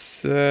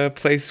 It's a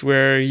place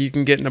where you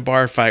can get in a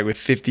bar fight with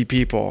 50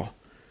 people.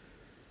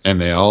 And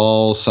they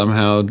all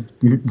somehow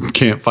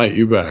can't fight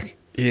you back.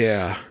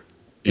 Yeah.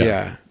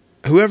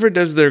 Whoever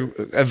does their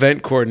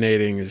event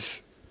coordinating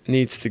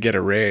needs to get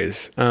a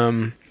raise.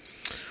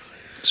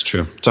 It's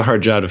true. It's a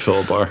hard job to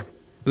fill a bar.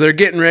 They're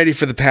getting ready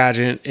for the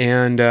pageant,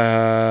 and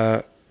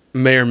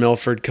Mayor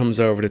Milford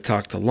comes over to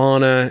talk to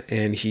Lana,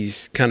 and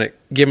he's kind of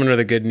giving her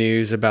the good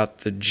news about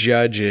the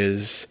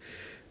judges,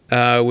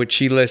 which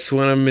he lists.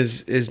 One of them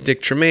is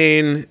Dick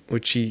Tremaine,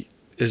 which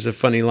there's a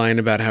funny line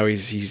about how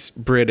he's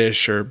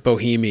British or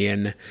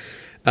Bohemian.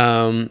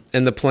 And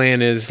the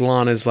plan is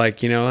Lana's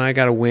like, I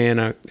got to win.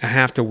 I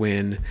have to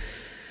win.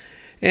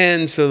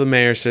 And so the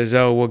mayor says,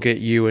 oh, we'll get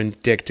you and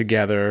Dick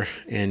together.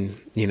 And,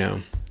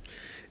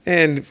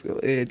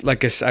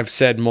 like I've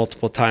said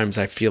multiple times,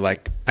 I feel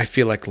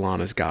like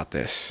Lana's got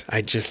this.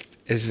 It's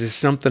just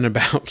something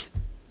about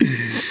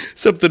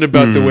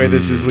the way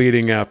this is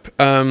leading up.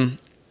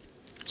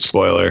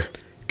 Spoiler.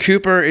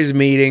 Cooper is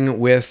meeting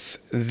with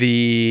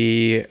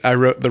the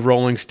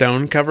Rolling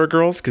Stone cover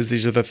girls, because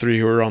these are the three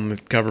who were on the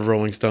cover of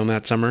Rolling Stone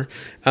that summer.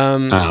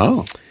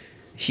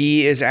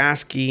 He is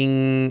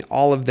asking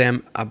all of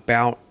them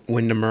about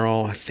Wyndham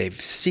Earle, if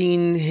they've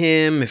seen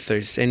him, if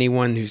there's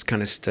anyone who's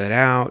kind of stood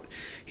out.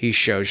 He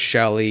shows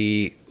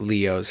Shelley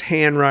Leo's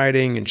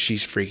handwriting, and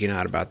she's freaking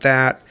out about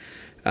that.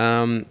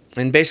 And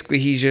basically,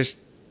 he's just,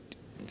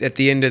 at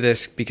the end of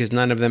this, because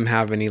none of them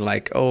have any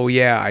like, oh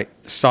yeah, I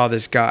saw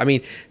this guy. I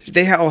mean,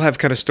 they all have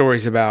kind of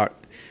stories about,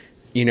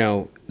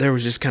 there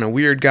was this kind of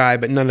weird guy,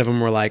 but none of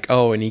them were like,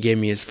 oh, and he gave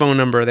me his phone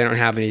number. They don't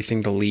have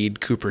anything to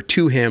lead Cooper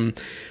to him.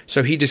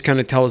 So he just kind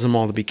of tells them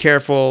all to be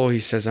careful. He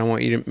says, I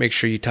want you to make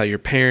sure you tell your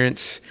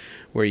parents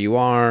where you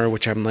are,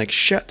 which I'm like,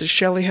 does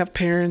Shelley have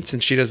parents?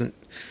 And she doesn't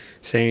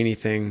say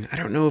anything. I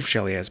don't know if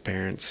Shelley has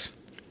parents.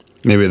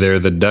 Maybe they're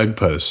the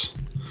Dugpas.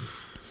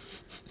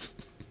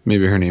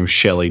 Maybe her name's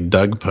Shelley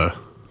Dugpa.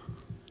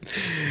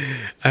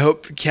 I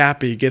hope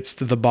Cappy gets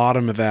to the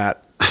bottom of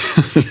that.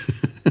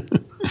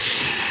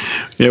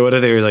 Yeah, what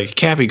are they like?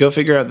 Cappy, go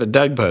figure out the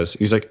Dugpas.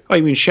 He's like, oh,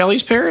 you mean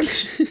Shelley's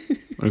parents?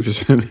 What if you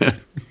said that?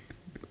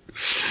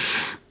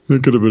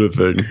 That could have been a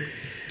thing.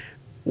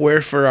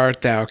 Wherefore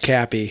art thou,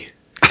 Cappy?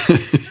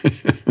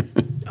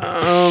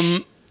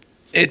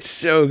 It's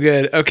so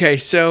good. Okay,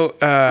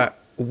 so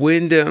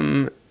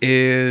Wyndham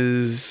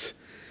is...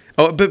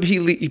 Oh, but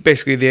he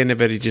basically, at the end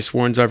of it, he just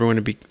warns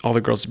everyone all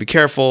the girls to be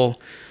careful,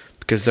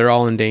 because they're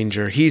all in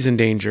danger. He's in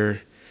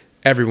danger.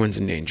 Everyone's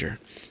in danger.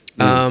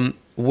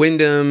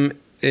 Wyndham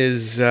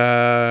is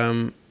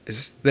then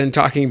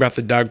talking about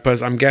the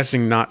Dugpas. I'm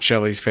guessing not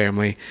Shelley's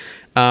family.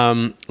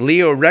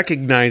 Leo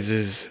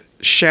recognizes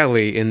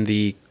Shelley in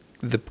the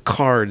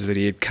cards that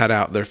he had cut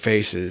out their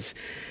faces,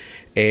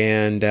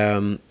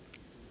 and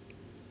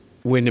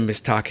Wyndham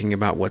is talking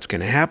about what's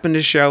going to happen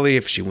to Shelley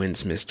if she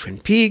wins Miss Twin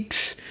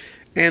Peaks.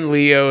 And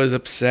Leo is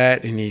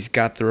upset, and he's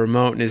got the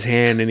remote in his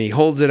hand, and he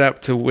holds it up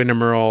to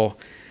Wyndham Earle,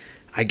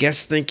 I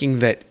guess thinking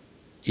that,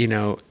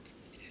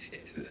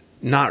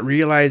 not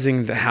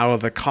realizing how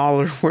the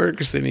collar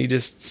works, and he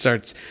just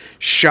starts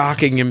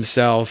shocking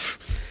himself.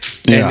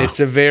 Yeah. And it's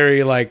a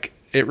very,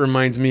 it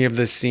reminds me of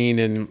the scene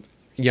in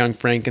Young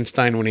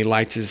Frankenstein when he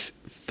lights his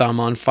thumb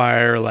on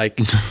fire,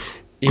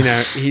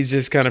 he's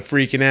just kind of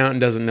freaking out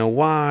and doesn't know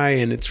why,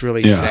 and it's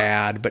really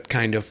sad, but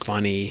kind of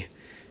funny.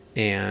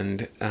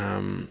 And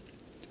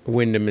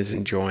Wyndham is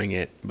enjoying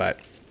it, but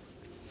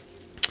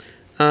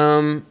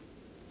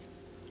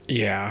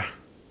yeah,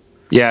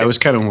 it was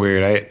kind of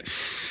weird.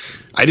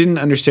 I didn't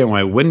understand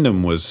why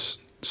Wyndham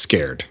was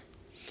scared.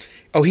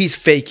 Oh, he's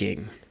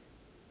faking.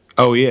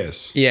 Oh, he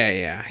is.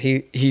 Yeah.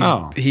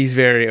 He's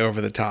very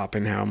over the top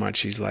in how much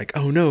he's like,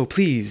 oh no,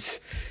 please.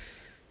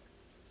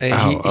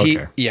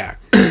 Okay. Yeah.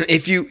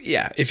 If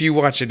you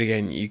watch it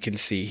again, you can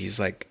see he's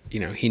like,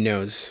 he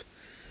knows.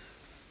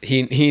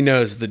 He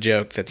knows the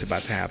joke that's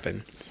about to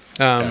happen.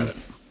 Got it.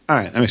 All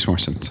right, that makes more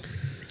sense.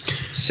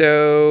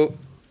 So,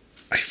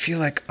 I feel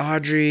like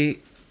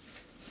Audrey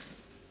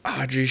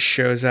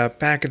shows up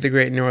back at the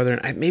Great Northern.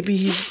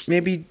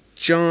 Maybe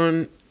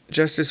John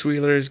Justice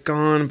Wheeler is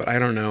gone, but I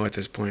don't know at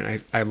this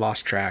point. I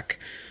lost track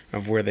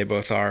of where they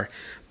both are.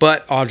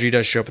 But Audrey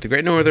does show up at the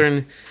Great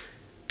Northern.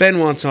 Ben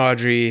wants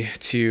Audrey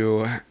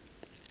to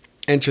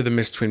enter the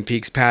Miss Twin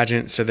Peaks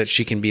pageant so that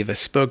she can be the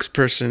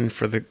spokesperson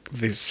for the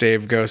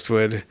Save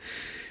Ghostwood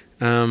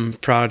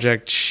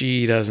project.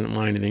 She doesn't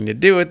want anything to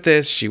do with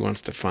this. She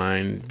wants to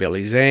find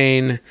Billy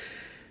Zane.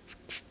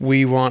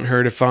 We want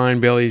her to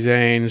find Billy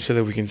Zane so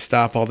that we can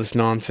stop all this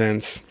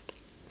nonsense.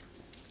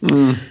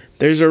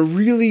 There's a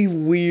really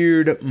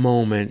weird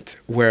moment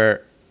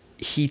where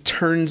he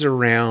turns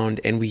around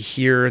and we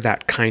hear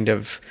that kind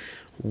of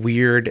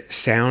weird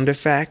sound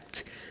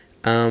effect.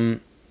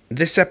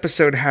 this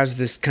episode has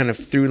this kind of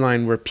through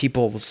line where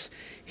people's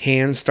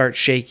hands start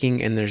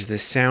shaking and there's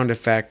this sound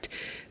effect,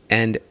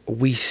 and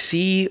we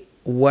see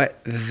what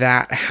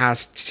that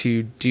has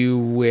to do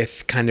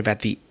with kind of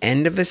at the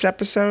end of this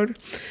episode.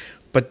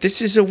 But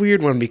this is a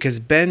weird one because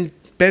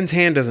Ben's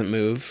hand doesn't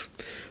move,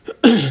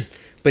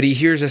 but he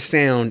hears a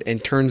sound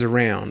and turns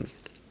around.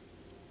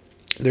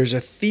 There's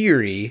a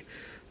theory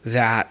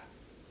that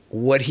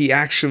what he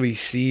actually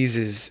sees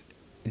is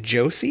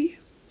Josie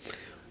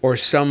or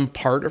some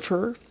part of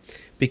her,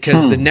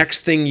 because the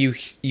next thing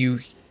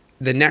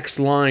the next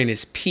line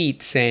is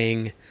Pete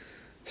saying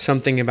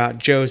something about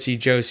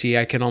Josie,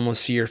 I can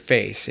almost see your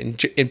face, and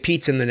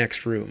Pete's in the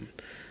next room.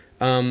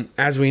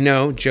 As we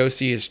know,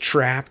 Josie is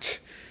trapped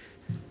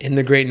in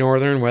the Great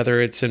Northern, whether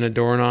it's in a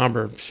doorknob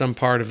or some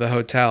part of the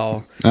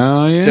hotel.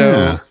 Oh, yeah.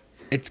 So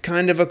it's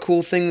kind of a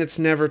cool thing that's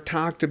never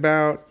talked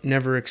about,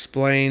 never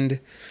explained.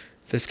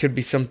 This could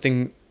be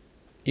something,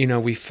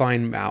 we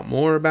find out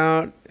more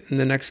about in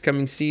the next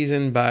coming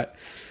season. But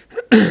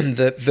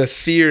the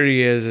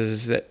theory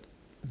is that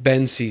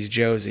Ben sees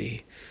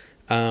Josie,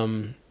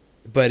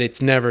 but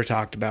it's never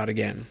talked about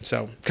again.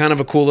 So kind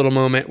of a cool little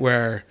moment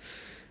where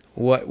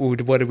what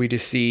did we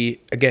just see?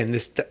 Again,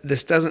 this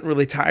doesn't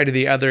really tie to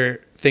the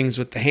other things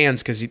with the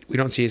hands because we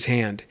don't see his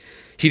hand.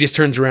 He just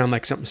turns around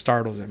like something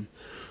startles him.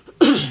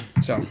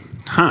 So,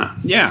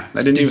 yeah,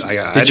 I didn't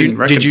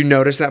even. Did you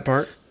notice that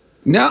part?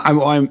 No,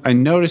 I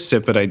noticed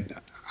it, but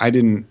I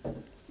didn't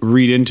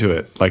read into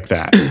it like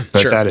that.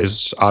 But Sure. that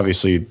is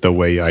obviously the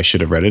way I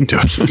should have read into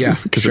it. Yeah,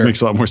 because sure. it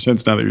makes a lot more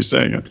sense now that you're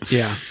saying it.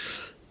 Yeah.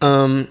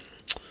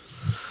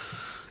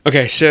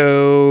 Okay,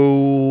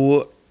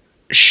 so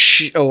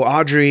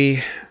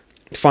Audrey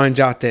finds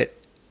out that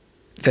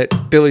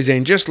Billy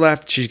Zane just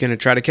left. She's going to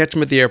try to catch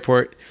him at the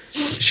airport.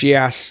 She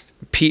asks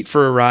Pete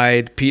for a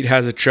ride. Pete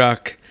has a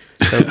truck.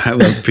 So, I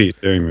love Pete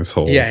during this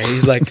whole. yeah,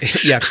 he's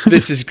like, yeah,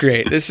 this is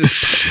great. This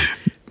is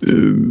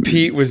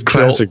Pete was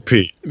classic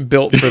Pete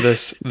built for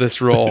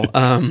this role.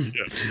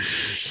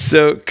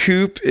 So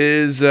Coop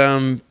is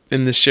in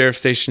the sheriff's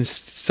station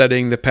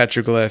studying the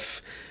petroglyph.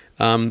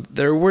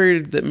 They're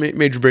worried that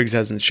Major Briggs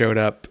hasn't showed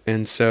up,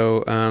 and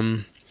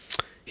so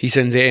he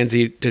sends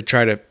Annie to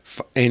try to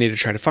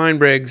find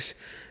Briggs.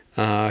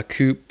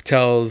 Coop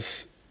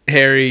tells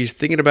Harry he's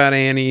thinking about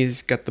Annie.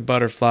 He's got the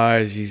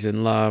butterflies. He's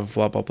in love.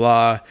 Blah blah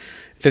blah.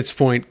 At this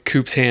point,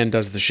 Coop's hand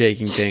does the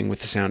shaking thing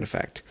with the sound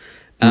effect.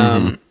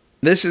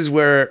 This is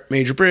where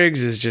Major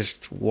Briggs is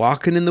just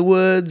walking in the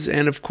woods,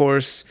 and of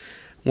course,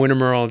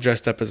 Wyndham Earl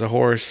dressed up as a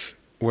horse,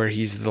 where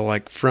he's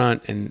the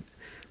front and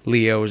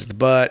Leo is the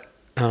butt.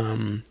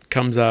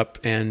 Comes up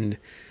and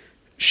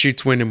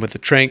shoots Wyndham with a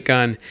trank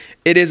gun.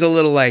 It is a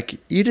little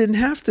you didn't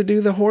have to do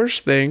the horse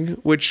thing.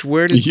 Which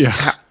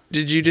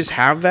did you just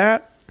have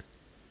that?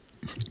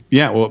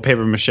 Yeah, well,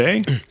 paper mache.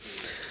 I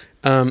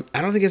don't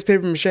think it's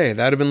paper mache. That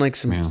would have been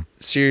some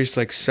serious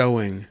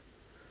sewing.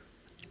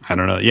 I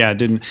don't know. Yeah, it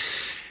didn't.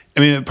 I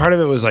mean, part of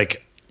it was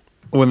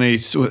when they,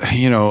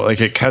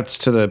 it cuts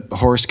to the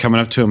horse coming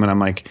up to him, and I'm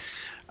like,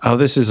 oh,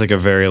 this is a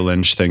very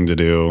Lynch thing to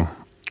do.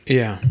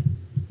 Yeah.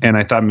 And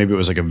I thought maybe it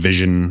was a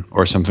vision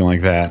or something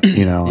like that,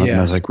 And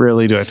I was like,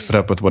 really? Do I have to put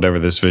up with whatever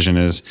this vision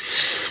is?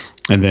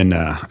 And then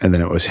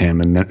it was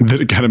him. And then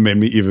it kind of made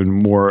me even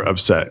more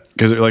upset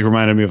because it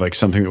reminded me of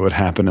something that would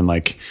happen in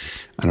I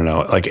don't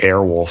know,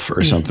 Airwolf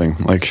or something,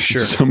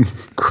 some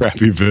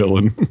crappy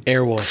villain.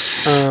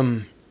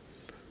 Airwolf.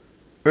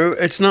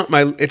 It's not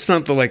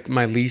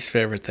my least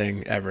favorite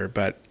thing ever,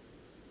 but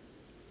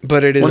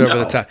it is over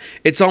the top.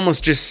 It's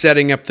almost just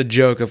setting up the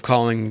joke of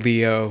calling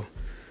Leo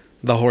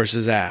the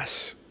horse's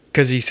ass.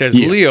 Because he says,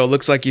 Leo,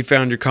 looks like you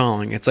found your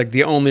calling. It's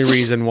the only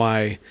reason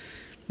why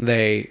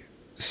they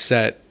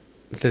set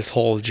this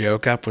whole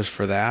joke up was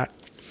for that.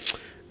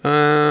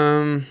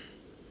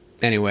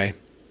 Anyway,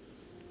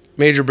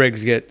 Major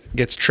Briggs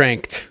gets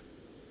tranked.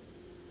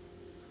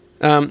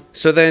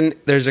 So then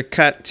there's a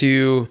cut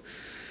to,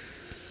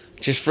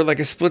 just for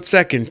a split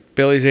second,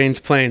 Billy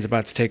Zane's plane's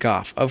about to take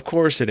off. Of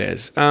course it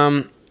is.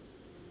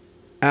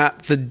 At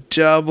the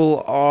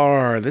Double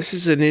R, this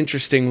is an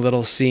interesting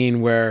little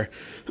scene where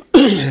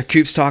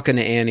Coop's talking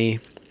to Annie,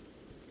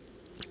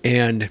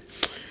 and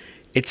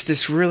it's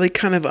this really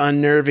kind of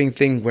unnerving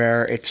thing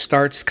where it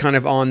starts kind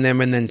of on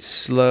them and then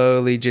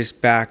slowly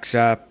just backs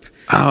up.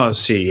 Oh,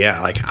 see,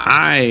 yeah,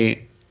 I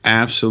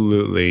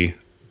absolutely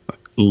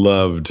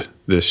loved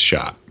this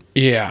shot.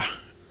 Yeah.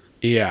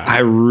 I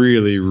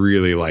really,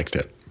 really liked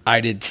it.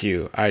 I did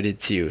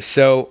too.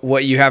 So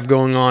what you have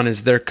going on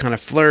is they're kind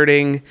of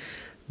flirting,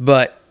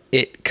 but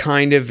it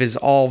kind of is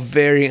all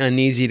very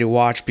uneasy to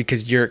watch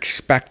because you're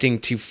expecting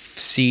to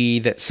see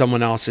that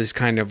someone else is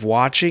kind of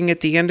watching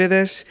at the end of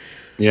this.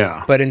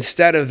 Yeah. But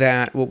instead of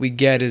that, what we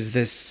get is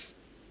this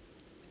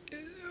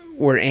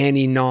where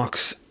Annie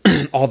knocks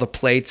all the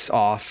plates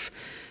off,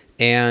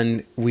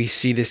 and we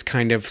see this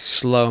kind of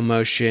slow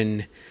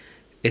motion.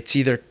 It's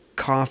either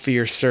coffee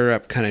or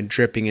syrup kind of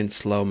dripping in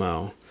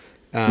slow-mo.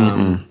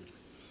 And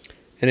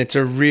it's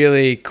a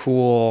really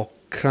cool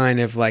kind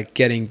of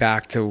getting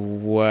back to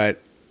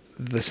what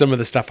some of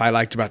the stuff I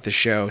liked about the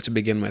show to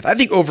begin with. I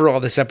think overall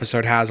this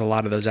episode has a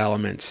lot of those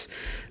elements.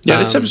 Yeah,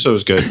 this episode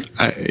was good.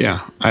 But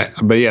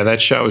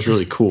that shot was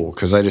really cool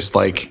because I just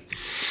like,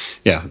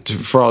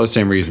 for all the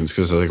same reasons,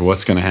 because like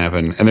what's going to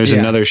happen. And there's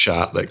another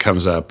shot that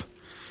comes up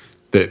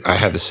that I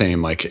had the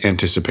same like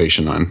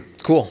anticipation on.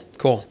 Cool.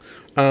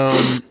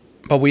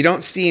 But we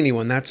don't see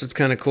anyone. That's what's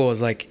kind of cool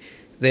is like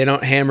they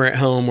don't hammer it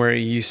home where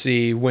you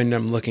see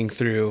Wyndham looking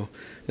through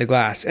the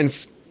glass. And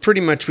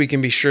pretty much we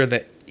can be sure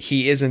that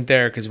he isn't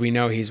there because we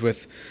know he's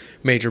with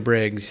Major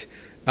Briggs.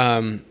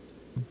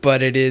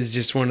 But it is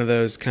just one of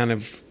those kind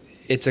of,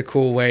 it's a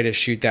cool way to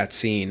shoot that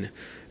scene.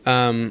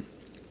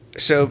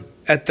 So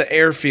at the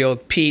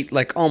airfield, Pete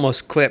like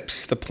almost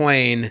clips the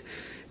plane,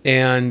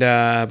 and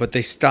but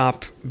they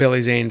stop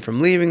Billy Zane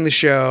from leaving the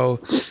show.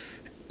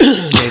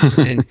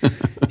 And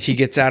he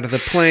gets out of the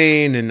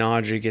plane, and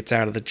Audrey gets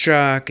out of the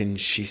truck, and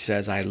she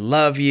says, "I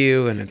love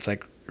you." And it's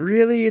like,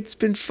 really? It's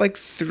been like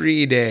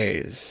 3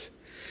 days.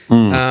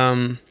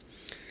 And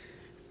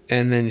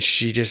then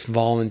she just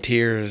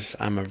volunteers,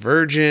 "I'm a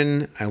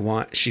virgin.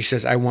 She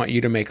says, I want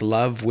you to make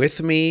love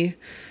with me."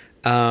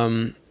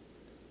 And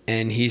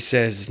he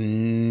says,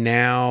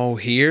 "Now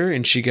here?"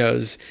 And she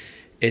goes,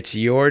 "It's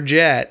your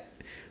jet,"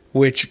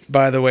 which,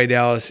 by the way,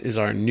 Dallas, is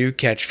our new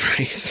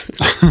catchphrase.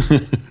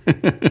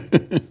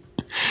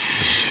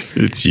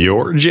 It's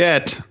your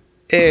jet.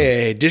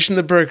 Hey, dishing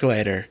the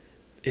percolator.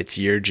 It's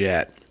your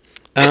jet.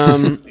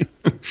 I'm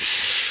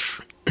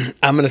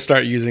going to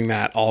start using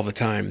that all the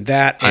time.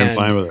 I'm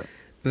fine with it.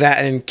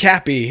 That and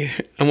Cappy,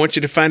 I want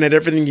you to find out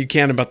everything you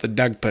can about the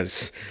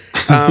Dugpas.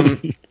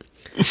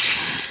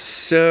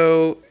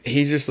 So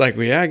he's just like,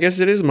 "Well, yeah, I guess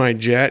it is my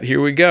jet.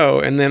 Here we go."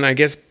 And then I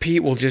guess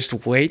Pete will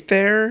just wait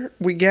there,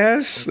 we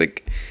guess.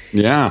 Like,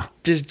 yeah.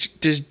 Does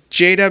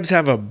J-Dubs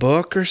have a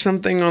book or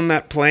something on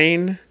that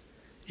plane?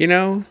 You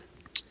know?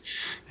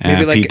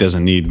 Maybe like Pete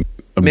doesn't need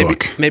a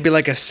book. Maybe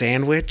like a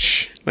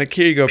sandwich. Like,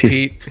 here you go,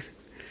 Pete.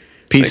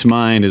 Pete's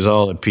mind is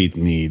all that Pete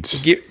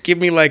needs. Give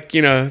me like,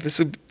 give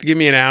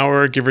me an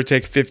hour, give or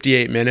take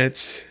 58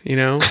 minutes,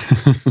 And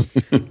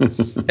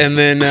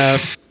then,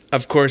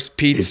 of course,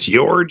 It's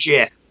your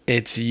jet.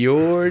 It's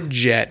your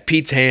jet.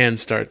 Pete's hand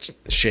starts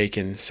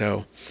shaking.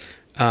 So,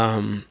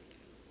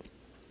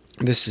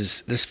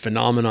 this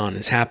phenomenon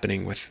is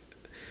happening with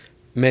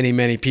many,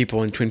 many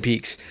people in Twin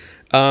Peaks.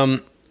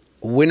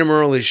 Wyndham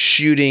Earle is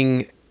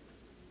shooting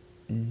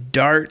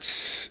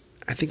darts.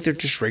 I think they're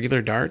just regular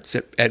darts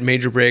at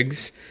Major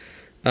Briggs,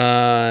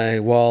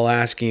 while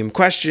asking him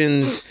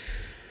questions.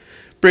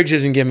 Briggs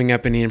isn't giving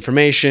up any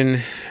information,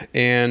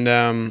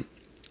 and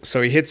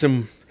so he hits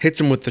him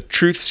with the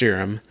truth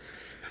serum,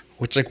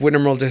 which like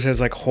Wyndham Earle just has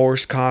like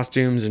horse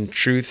costumes and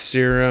truth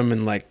serum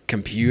and like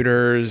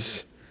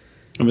computers.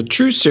 And the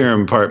truth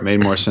serum part made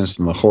more sense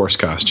than the horse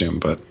costume,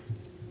 but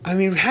I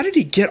mean, how did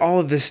he get all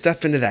of this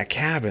stuff into that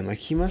cabin? Like,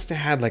 he must have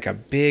had like a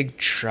big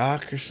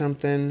truck or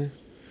something.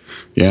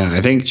 Yeah,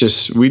 I think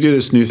we do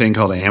this new thing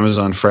called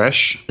Amazon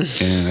Fresh,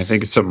 and I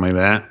think it's something like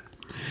that.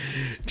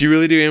 Do you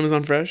really do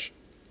Amazon Fresh?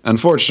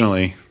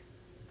 Unfortunately.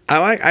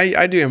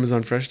 I do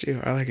Amazon Fresh too.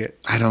 I like it.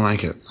 I don't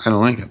like it.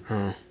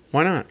 Oh,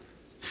 why not?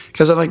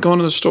 Because I like going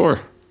to the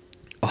store.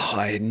 Oh,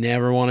 I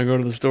never want to go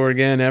to the store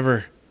again,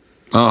 ever.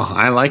 Oh,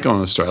 I like going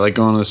to the store. I like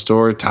going to the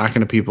store, talking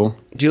to people.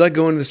 Do you like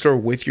going to the store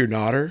with your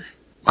daughter?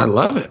 I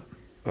love it.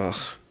 Ugh.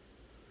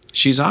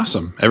 She's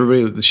awesome.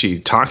 She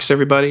talks to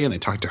everybody, and they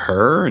talk to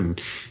her, and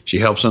she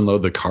helps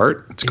unload the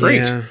cart. It's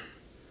great.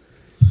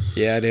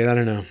 Yeah, dude, I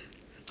don't know.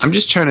 I'm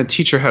just trying to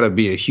teach her how to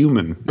be a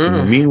human.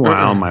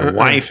 Meanwhile, my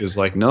wife is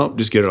like, "Nope,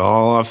 just get it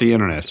all off the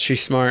internet."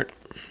 She's smart.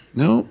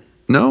 No.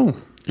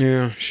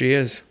 Yeah, she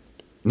is.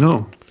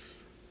 No.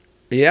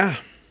 Yeah.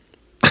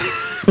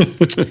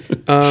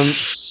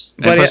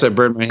 And plus, I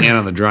burned my hand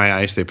on the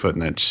dry ice they put in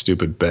that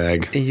stupid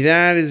bag.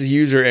 That is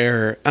user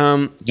error.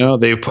 No,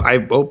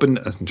 I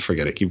opened.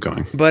 Forget it. Keep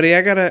going, buddy.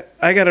 I got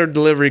a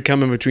delivery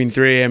coming between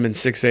 3 a.m. and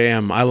 6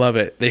 a.m. I love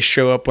it. They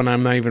show up when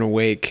I'm not even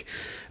awake.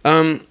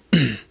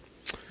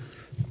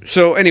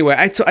 So anyway,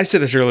 I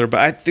said this earlier, but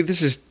I think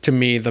this is to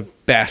me the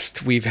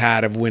best we've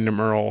had of Wyndham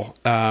Earle.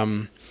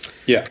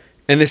 Yeah.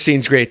 And this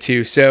scene's great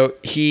too. So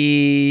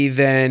he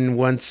then,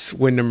 once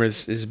Wyndham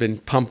has been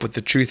pumped with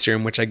the truth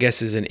serum, which I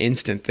guess is an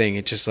instant thing,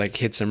 it just like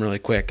hits him really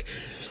quick.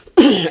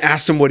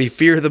 Asks him what he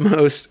fears the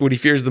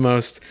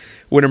most.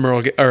 Wyndham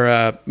Earle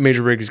or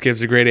Major Briggs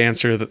gives a great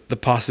answer: the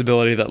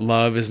possibility that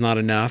love is not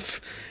enough,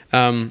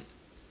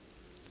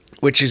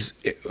 which is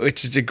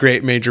a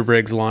great Major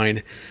Briggs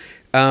line.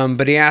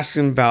 But he asks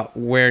him about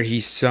where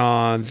he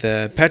saw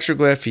the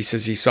petroglyph. He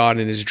says he saw it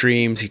in his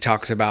dreams. He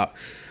talks about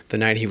the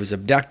night he was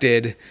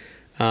abducted.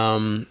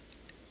 Wyndham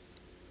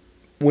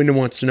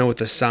wants to know what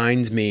the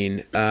signs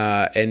mean,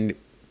 and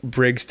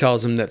Briggs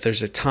tells him that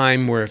there's a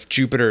time where if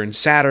Jupiter and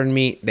Saturn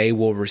meet, they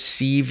will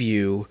receive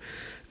you.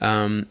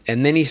 And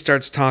then he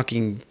starts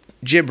talking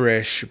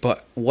gibberish,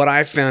 but what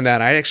I found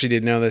out, I actually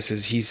didn't know this,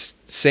 is he's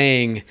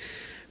saying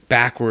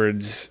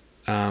backwards,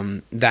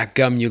 that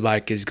gum you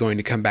like is going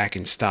to come back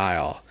in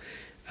style.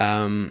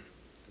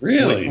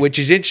 Really? Which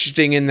is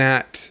interesting in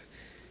that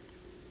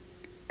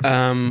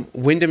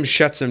Wyndham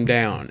shuts him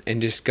down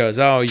and just goes,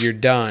 "Oh, you're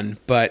done."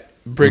 But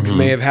Briggs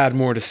may have had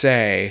more to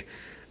say,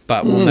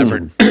 but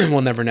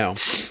we'll never know.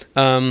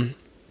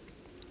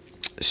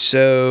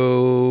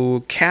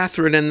 So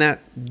Catherine and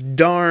that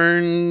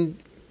darn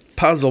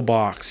puzzle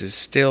box is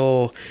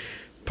still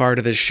part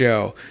of the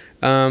show.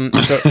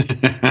 So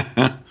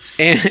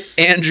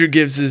Andrew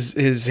gives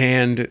his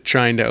hand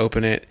trying to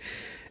open it,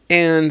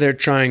 and they're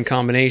trying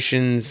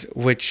combinations,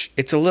 which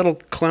it's a little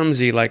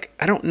clumsy. Like,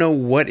 I don't know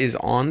what is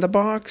on the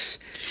box,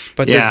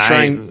 but they're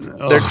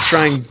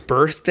trying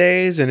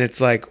birthdays, and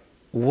it's like,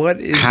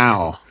 what is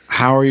How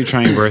are you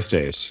trying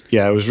birthdays?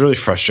 Yeah, it was really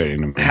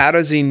frustrating to me. How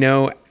does he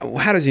know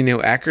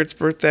Eckert's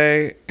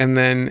birthday? And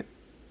then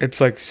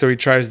it's like, so he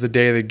tries the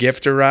day the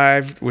gift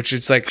arrived, which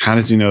it's like, how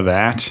does he know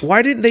that?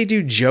 Why didn't they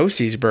do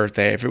Josie's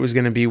birthday if it was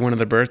going to be one of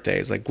the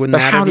birthdays? Like, wouldn't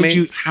that have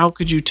made? How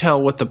could you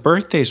tell what the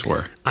birthdays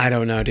were? I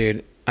don't know,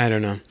 dude. I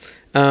don't know.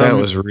 That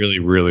was really,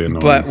 really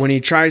annoying. But when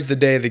he tries the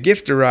day the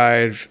gift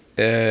arrived,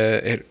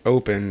 it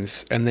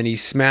opens, and then he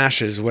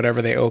smashes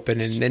whatever they open,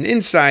 and then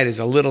inside is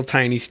a little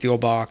tiny steel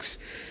box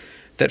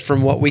that,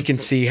 from what we can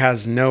see,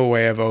 has no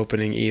way of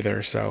opening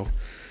either. So,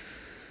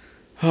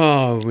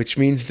 which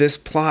means this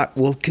plot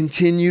will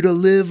continue to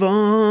live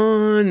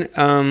on.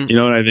 You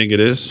know what I think it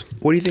is?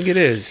 What do you think it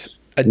is?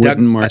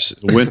 Wynton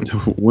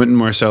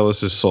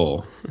Marsalis's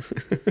soul.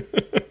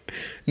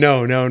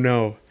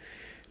 No.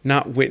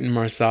 Not Wynton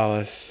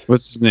Marsalis.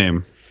 What's his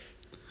name?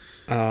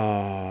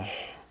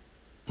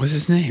 What's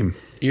his name?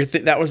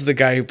 That was the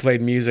guy who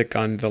played music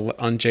on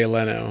Jay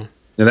Leno.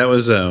 Yeah, that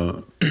was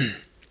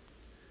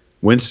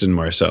Winston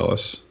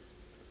Marsalis.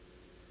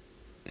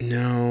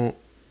 No.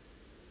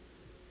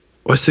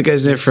 What's the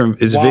guy's name from?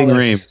 It's Ving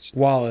Rhames.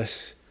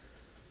 Wallace.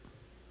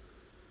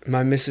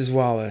 My Mrs.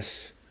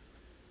 Wallace.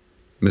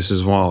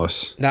 Mrs.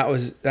 Wallace. That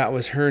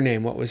was her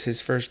name. What was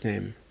his first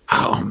name?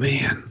 Oh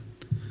man.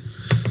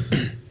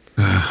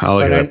 I'll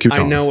look it up. Keep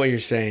going. I know what you're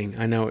saying.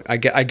 I know. I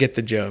get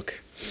the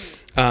joke.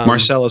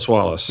 Marcellus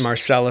Wallace.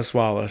 Marcellus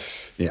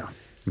Wallace. Yeah.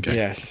 Okay.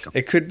 Yes,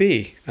 it could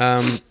be.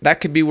 That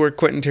could be where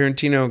Quentin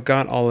Tarantino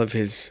got all of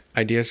his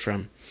ideas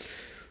from.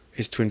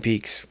 His Twin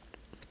Peaks.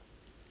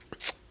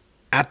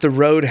 At the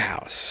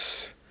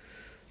Roadhouse,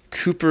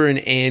 Cooper and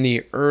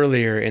Annie,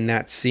 earlier in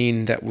that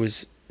scene that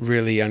was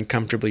really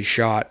uncomfortably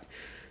shot,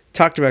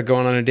 talked about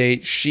going on a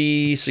date.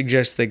 She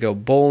suggests they go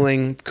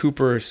bowling.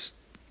 Cooper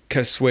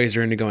sways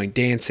her into going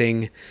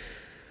dancing.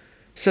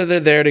 So they're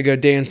there to go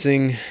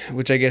dancing,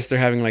 which I guess they're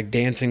having like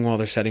dancing while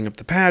they're setting up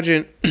the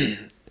pageant.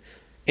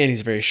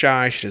 Annie's very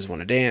shy. She doesn't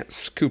want to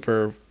dance.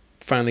 Cooper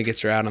finally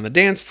gets her out on the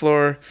dance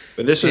floor.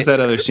 But this was that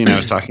other scene I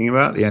was talking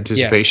about, the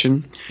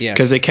anticipation. Yes.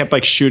 Because they kept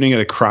like shooting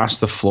it across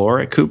the floor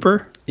at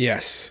Cooper.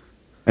 Yes.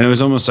 And it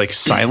was almost like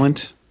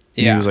silent.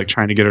 Yeah. He was like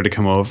trying to get her to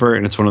come over.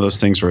 And it's one of those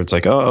things where it's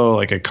like,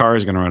 like a car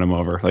is going to run him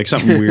over. Like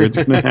something weird's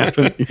going to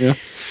happen. Yeah.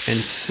 And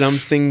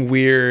something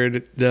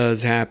weird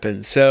does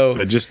happen. So,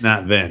 but just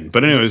not then.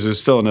 But anyways, it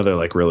was still another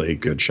like really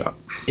good shot.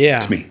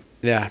 Yeah. To me.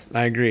 Yeah,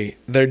 I agree.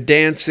 They're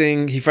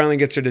dancing. He finally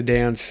gets her to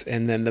dance.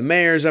 And then the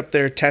mayor's up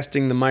there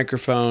testing the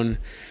microphone,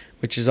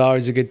 which is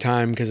always a good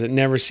time because it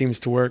never seems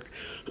to work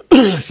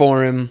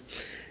for him.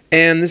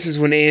 And this is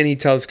when Annie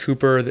tells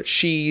Cooper that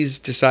she's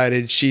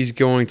decided she's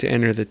going to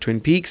enter the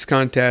Twin Peaks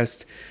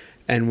contest.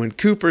 And when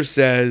Cooper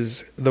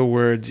says the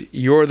words,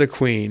 "You're the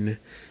queen,"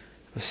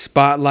 a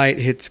spotlight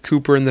hits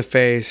Cooper in the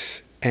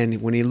face.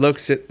 And when he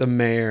looks at the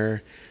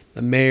mayor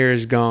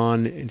is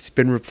gone. It's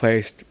been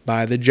replaced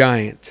by the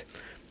giant.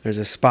 There's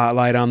a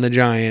spotlight on the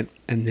giant,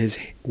 and he's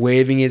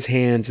waving his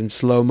hands in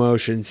slow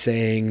motion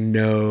saying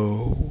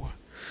no.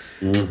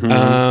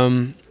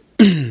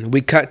 Mm-hmm.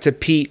 We cut to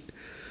Pete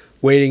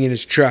waiting in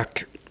his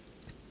truck.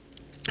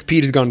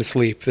 Pete has gone to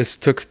sleep.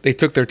 They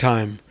took their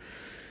time.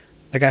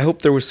 Like, I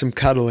hope there was some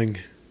cuddling.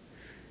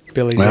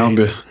 Billy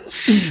Zane.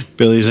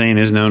 Billy Zane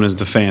is known as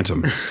the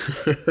Phantom.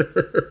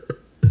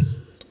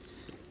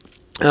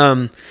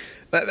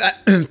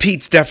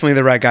 Pete's definitely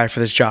the right guy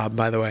for this job,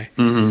 by the way.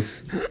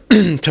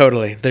 Mm-hmm.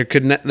 Totally.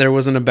 There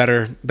wasn't a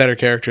better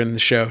character in the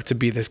show to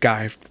be this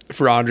guy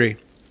for Audrey.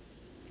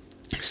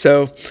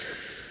 So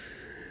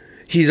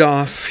he's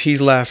off.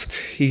 He's left.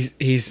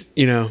 He's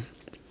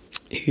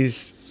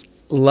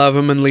love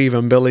him and leave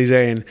him, Billy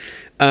Zane.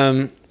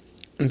 And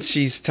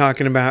she's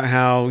talking about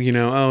how,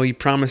 he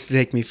promised to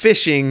take me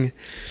fishing,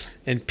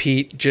 and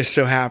Pete just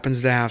so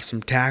happens to have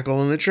some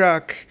tackle in the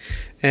truck.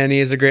 And he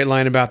has a great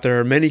line about there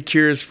are many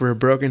cures for a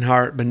broken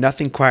heart, but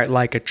nothing quite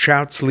like a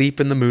trout sleep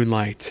in the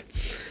moonlight.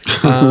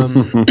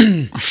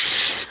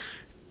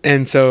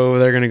 And so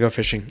they're going to go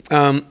fishing.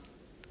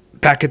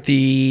 Back at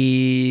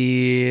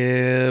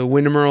the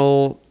Wyndham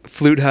Earl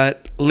Flute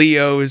Hut,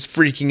 Leo is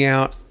freaking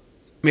out.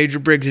 Major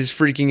Briggs is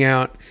freaking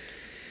out.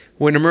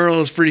 Wyndham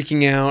Earl is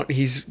freaking out.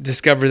 He's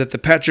discovered that the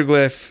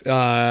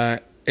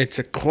petroglyph, it's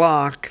a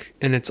clock,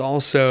 and it's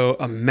also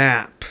a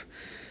map.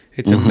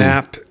 It's a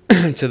map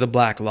to the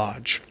Black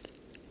Lodge.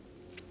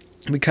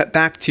 We cut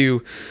back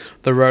to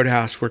the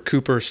Roadhouse where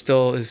Cooper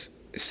still is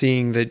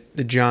seeing the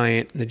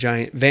giant. The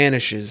giant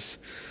vanishes,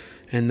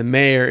 and the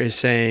mayor is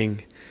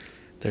saying,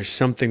 There's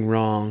something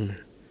wrong.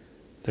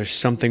 There's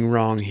something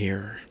wrong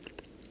here.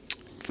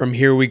 From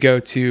here we go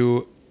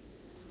to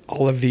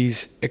all of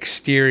these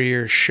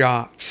exterior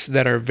shots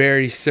that are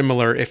very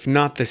similar, if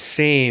not the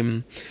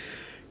same,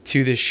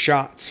 to the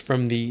shots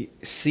from the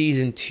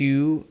season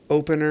 2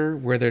 opener,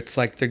 where it's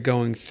like they're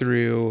going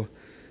through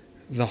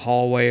the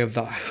hallway of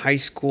the high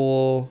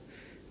school,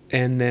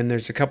 and then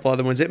there's a couple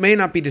other ones. It may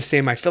not be the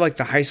same. I feel like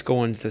the high school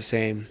one's the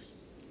same.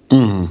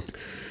 Mm-hmm.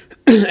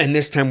 And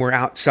this time we're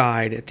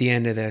outside at the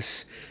end of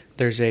this.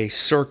 There's a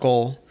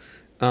circle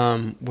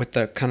with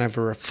a kind of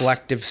a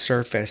reflective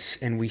surface,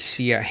 and we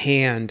see a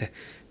hand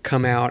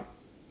come out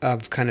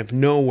of kind of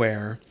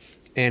nowhere,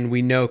 and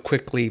we know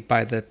quickly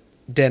by the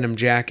denim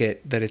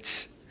jacket that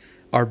it's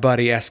our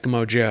buddy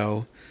Eskimo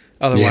Joe,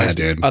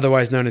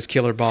 otherwise known as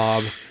Killer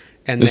Bob.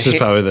 And this is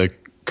probably the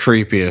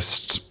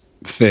creepiest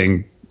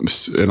thing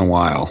in a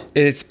while.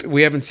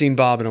 We haven't seen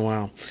Bob in a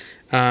while.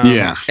 And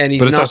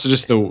it's also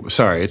just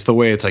it's the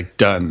way it's like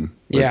done.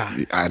 Yeah,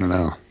 I don't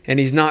know. And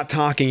he's not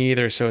talking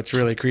either, so it's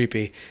really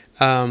creepy.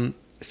 So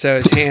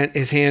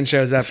his hand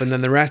shows up, and then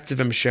the rest of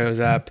him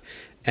shows up.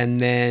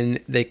 And then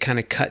they kind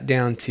of cut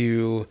down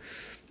to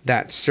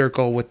that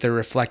circle with the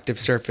reflective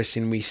surface,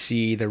 and we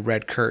see the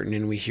red curtain,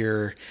 and we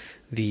hear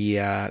the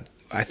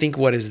I think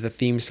what is the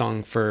theme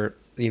song for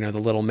the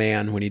little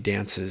man when he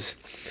dances.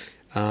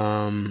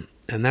 And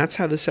that's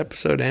how this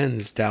episode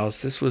ends,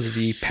 Dallas. This was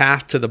the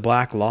path to the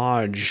Black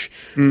Lodge.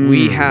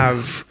 We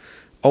have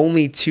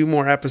only 2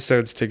 more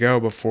episodes to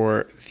go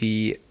before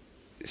the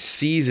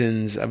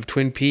seasons of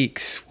Twin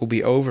Peaks will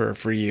be over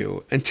for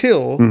you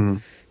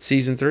until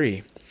season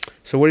 3.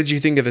 So what did you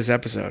think of this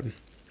episode?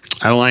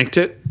 I liked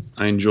it.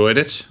 I enjoyed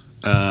it.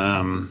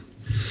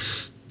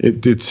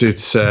 It's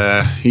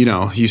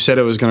you said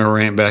it was going to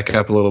ramp back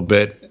up a little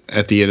bit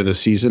at the end of the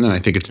season, and I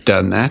think it's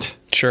done that.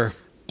 Sure.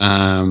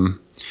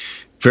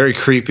 Very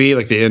creepy.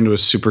 Like the end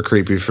was super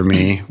creepy for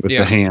me with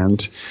the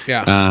hand.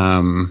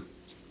 Yeah.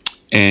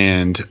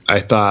 And I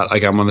thought,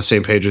 like, I'm on the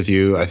same page with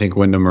you. I think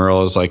Wyndham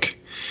Earle is like,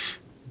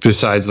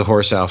 besides the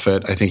horse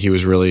outfit, I think he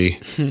was really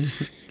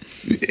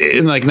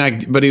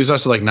but he was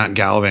also like not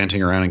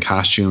gallivanting around in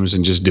costumes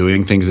and just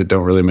doing things that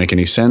don't really make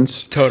any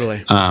sense.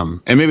 Totally.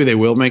 And maybe they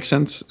will make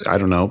sense. I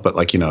don't know, but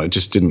it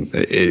just didn't.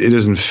 It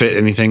doesn't fit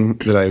anything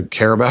that I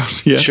care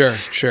about. Yeah.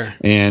 Sure.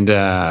 And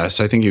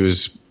so I think he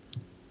was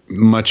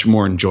much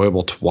more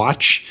enjoyable to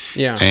watch.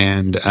 Yeah.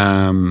 And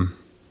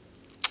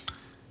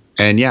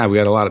yeah, we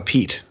got a lot of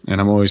Pete,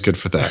 and I'm always good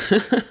for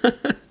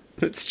that.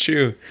 That's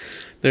true.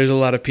 There's a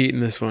lot of Pete in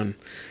this one.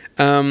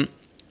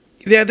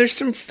 Yeah, there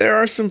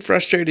are some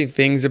frustrating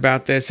things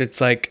about this. It's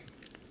like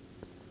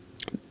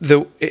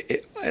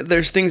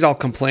there's things I'll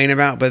complain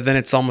about, but then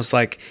it's almost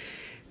like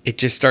it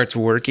just starts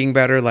working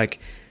better. Like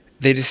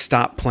they just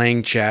stop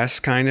playing chess,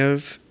 kind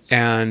of,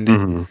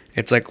 and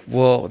it's like,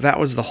 well, that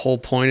was the whole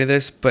point of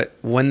this. But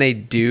when they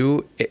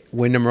do,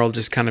 Wyndham Earle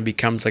just kind of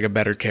becomes like a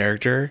better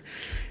character.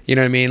 You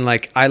know what I mean?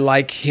 Like I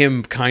like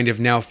him kind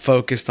of now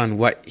focused on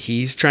what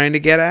he's trying to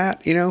get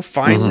at.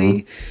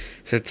 Finally.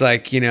 So it's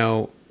like,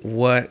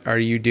 what are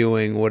you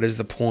doing? What is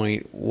the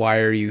point? Why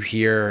are you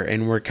here?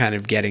 And we're kind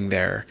of getting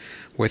there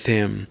with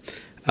him.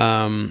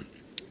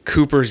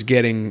 Cooper's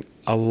getting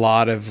a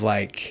lot of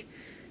like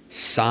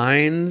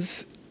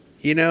signs,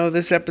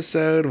 this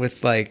episode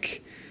with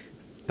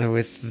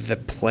the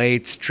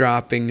plates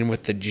dropping and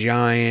with the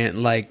giant,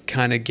 like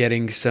kind of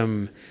getting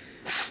some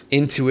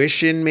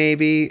intuition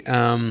maybe.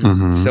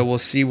 So we'll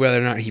see whether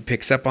or not he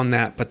picks up on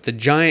that. But the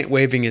giant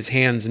waving his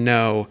hands,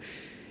 no,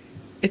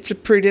 it's a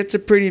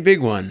pretty big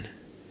one.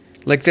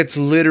 Like that's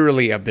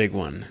literally a big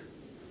one.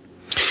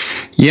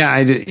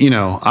 Yeah,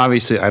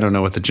 obviously I don't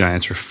know what the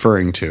giant's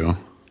referring to.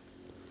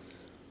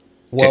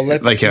 Well,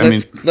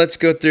 let's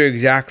go through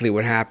exactly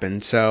what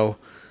happened. So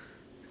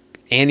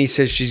Annie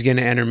says she's going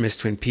to enter Miss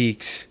Twin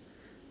Peaks.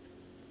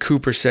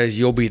 Cooper says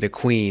you'll be the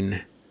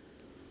queen.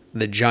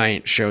 The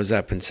giant shows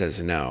up and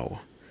says no.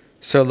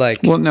 So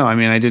well, no,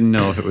 I didn't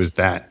know if it was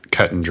that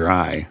cut and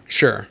dry.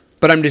 Sure.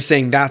 But I'm just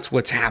saying that's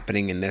what's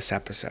happening in this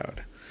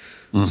episode.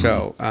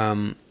 So,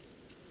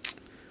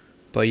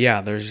 but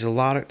yeah, there's a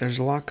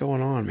lot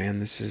going on, man.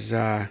 This is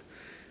a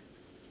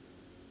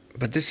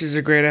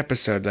great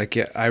episode. Like,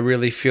 I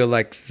really feel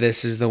like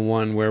this is the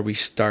one where we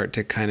start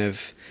to kind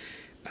of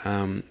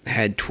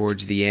head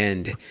towards the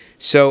end.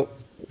 So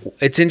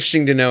it's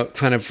interesting to note,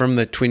 kind of from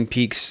the Twin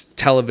Peaks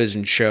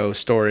television show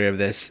story of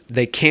this,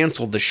 they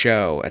canceled the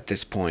show at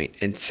this point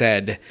and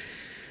said,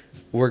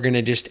 we're going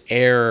to just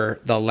air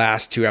the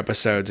last 2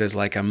 episodes as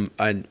like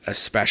a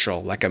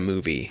special, like a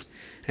movie.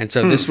 And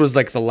so this was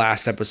like the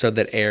last episode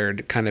that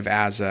aired kind of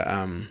as a,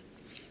 on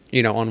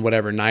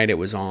whatever night it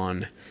was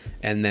on.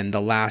 And then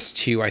the last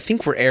 2, I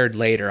think, were aired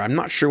later. I'm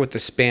not sure what the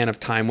span of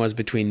time was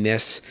between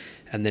this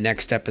and the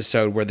next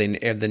episode, where they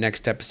aired the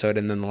next episode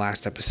and then the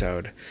last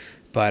episode.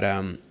 But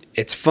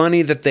it's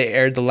funny that they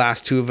aired the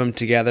last 2 of them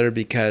together,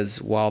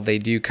 because while they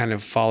do kind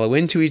of follow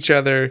into each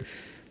other,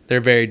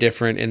 they're very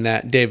different in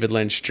that David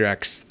Lynch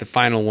directs the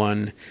final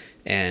one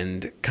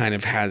and kind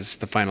of has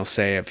the final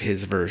say of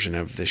his version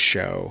of the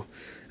show.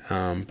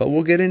 But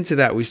we'll get into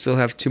that. We still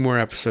have 2 more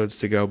episodes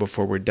to go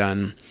before we're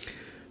done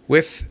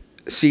with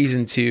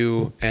season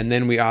 2, and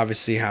then we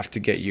obviously have to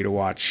get you to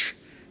watch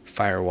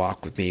Fire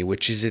Walk with Me,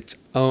 which is its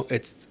own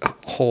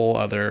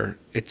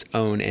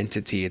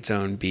entity, its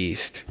own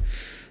beast.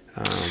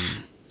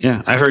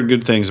 Yeah, I've heard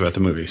good things about the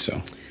movie.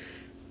 So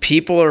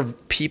people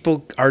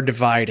are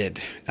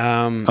divided.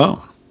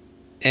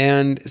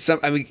 And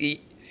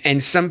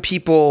some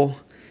people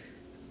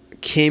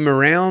came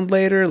around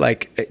later.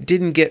 Like, it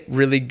didn't get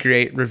really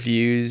great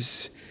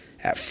reviews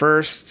at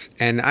first,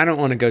 and I don't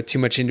want to go too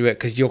much into it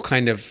because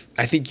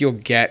I think you'll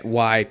get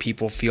why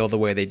people feel the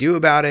way they do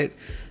about it.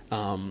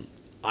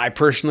 I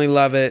personally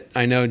love it.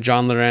 I know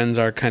John Lorenz,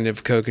 our kind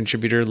of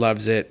co-contributor,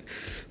 loves it.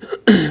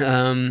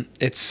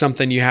 It's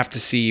something you have to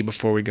see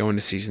before we go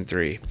into season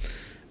 3.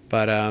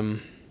 But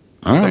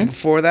but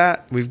before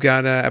that, we've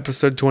got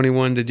episode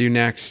 21 to do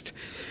next.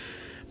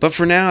 But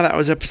for now, that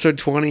was episode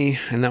 20,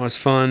 and that was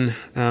fun.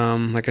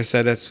 Like I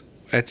said, it's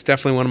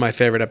definitely one of my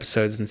favorite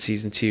episodes in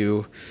season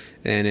 2,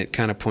 and it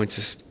kind of points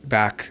us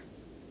back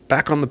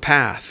on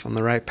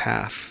the right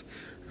path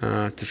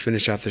to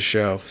finish out the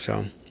show.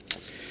 So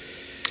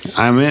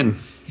I'm in.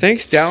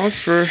 Thanks, Dallas,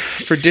 for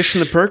dishing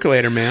the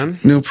percolator, man.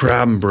 No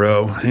problem,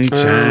 bro.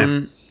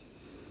 Anytime.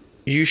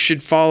 You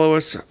should follow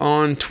us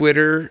on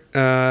Twitter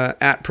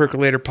at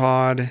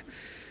PercolatorPod.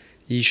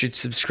 You should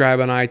subscribe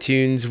on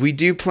iTunes. We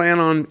do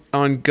plan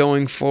on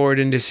going forward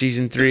into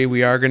season 3.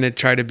 We are going to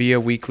try to be a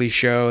weekly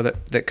show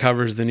that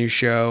covers the new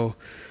show.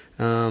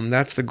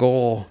 That's the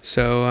goal.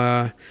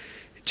 So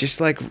just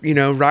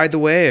ride the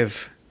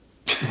wave.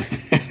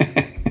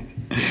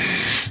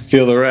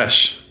 Feel the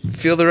rush.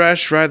 Feel the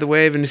rush, ride the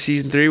wave into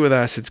season 3 with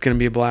us. It's going to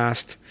be a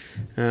blast.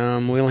 We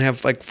only have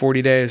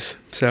 40 days,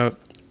 so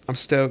I'm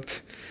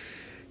stoked.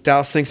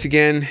 Dallas, thanks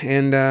again,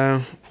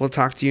 and we'll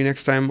talk to you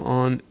next time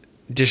on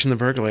Dishing the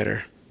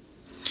Percolator.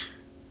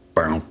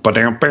 What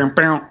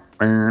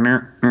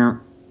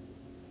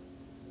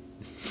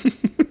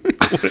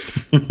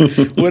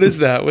is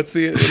that? What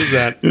is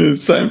that?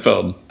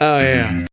 Seinfeld. Oh, yeah.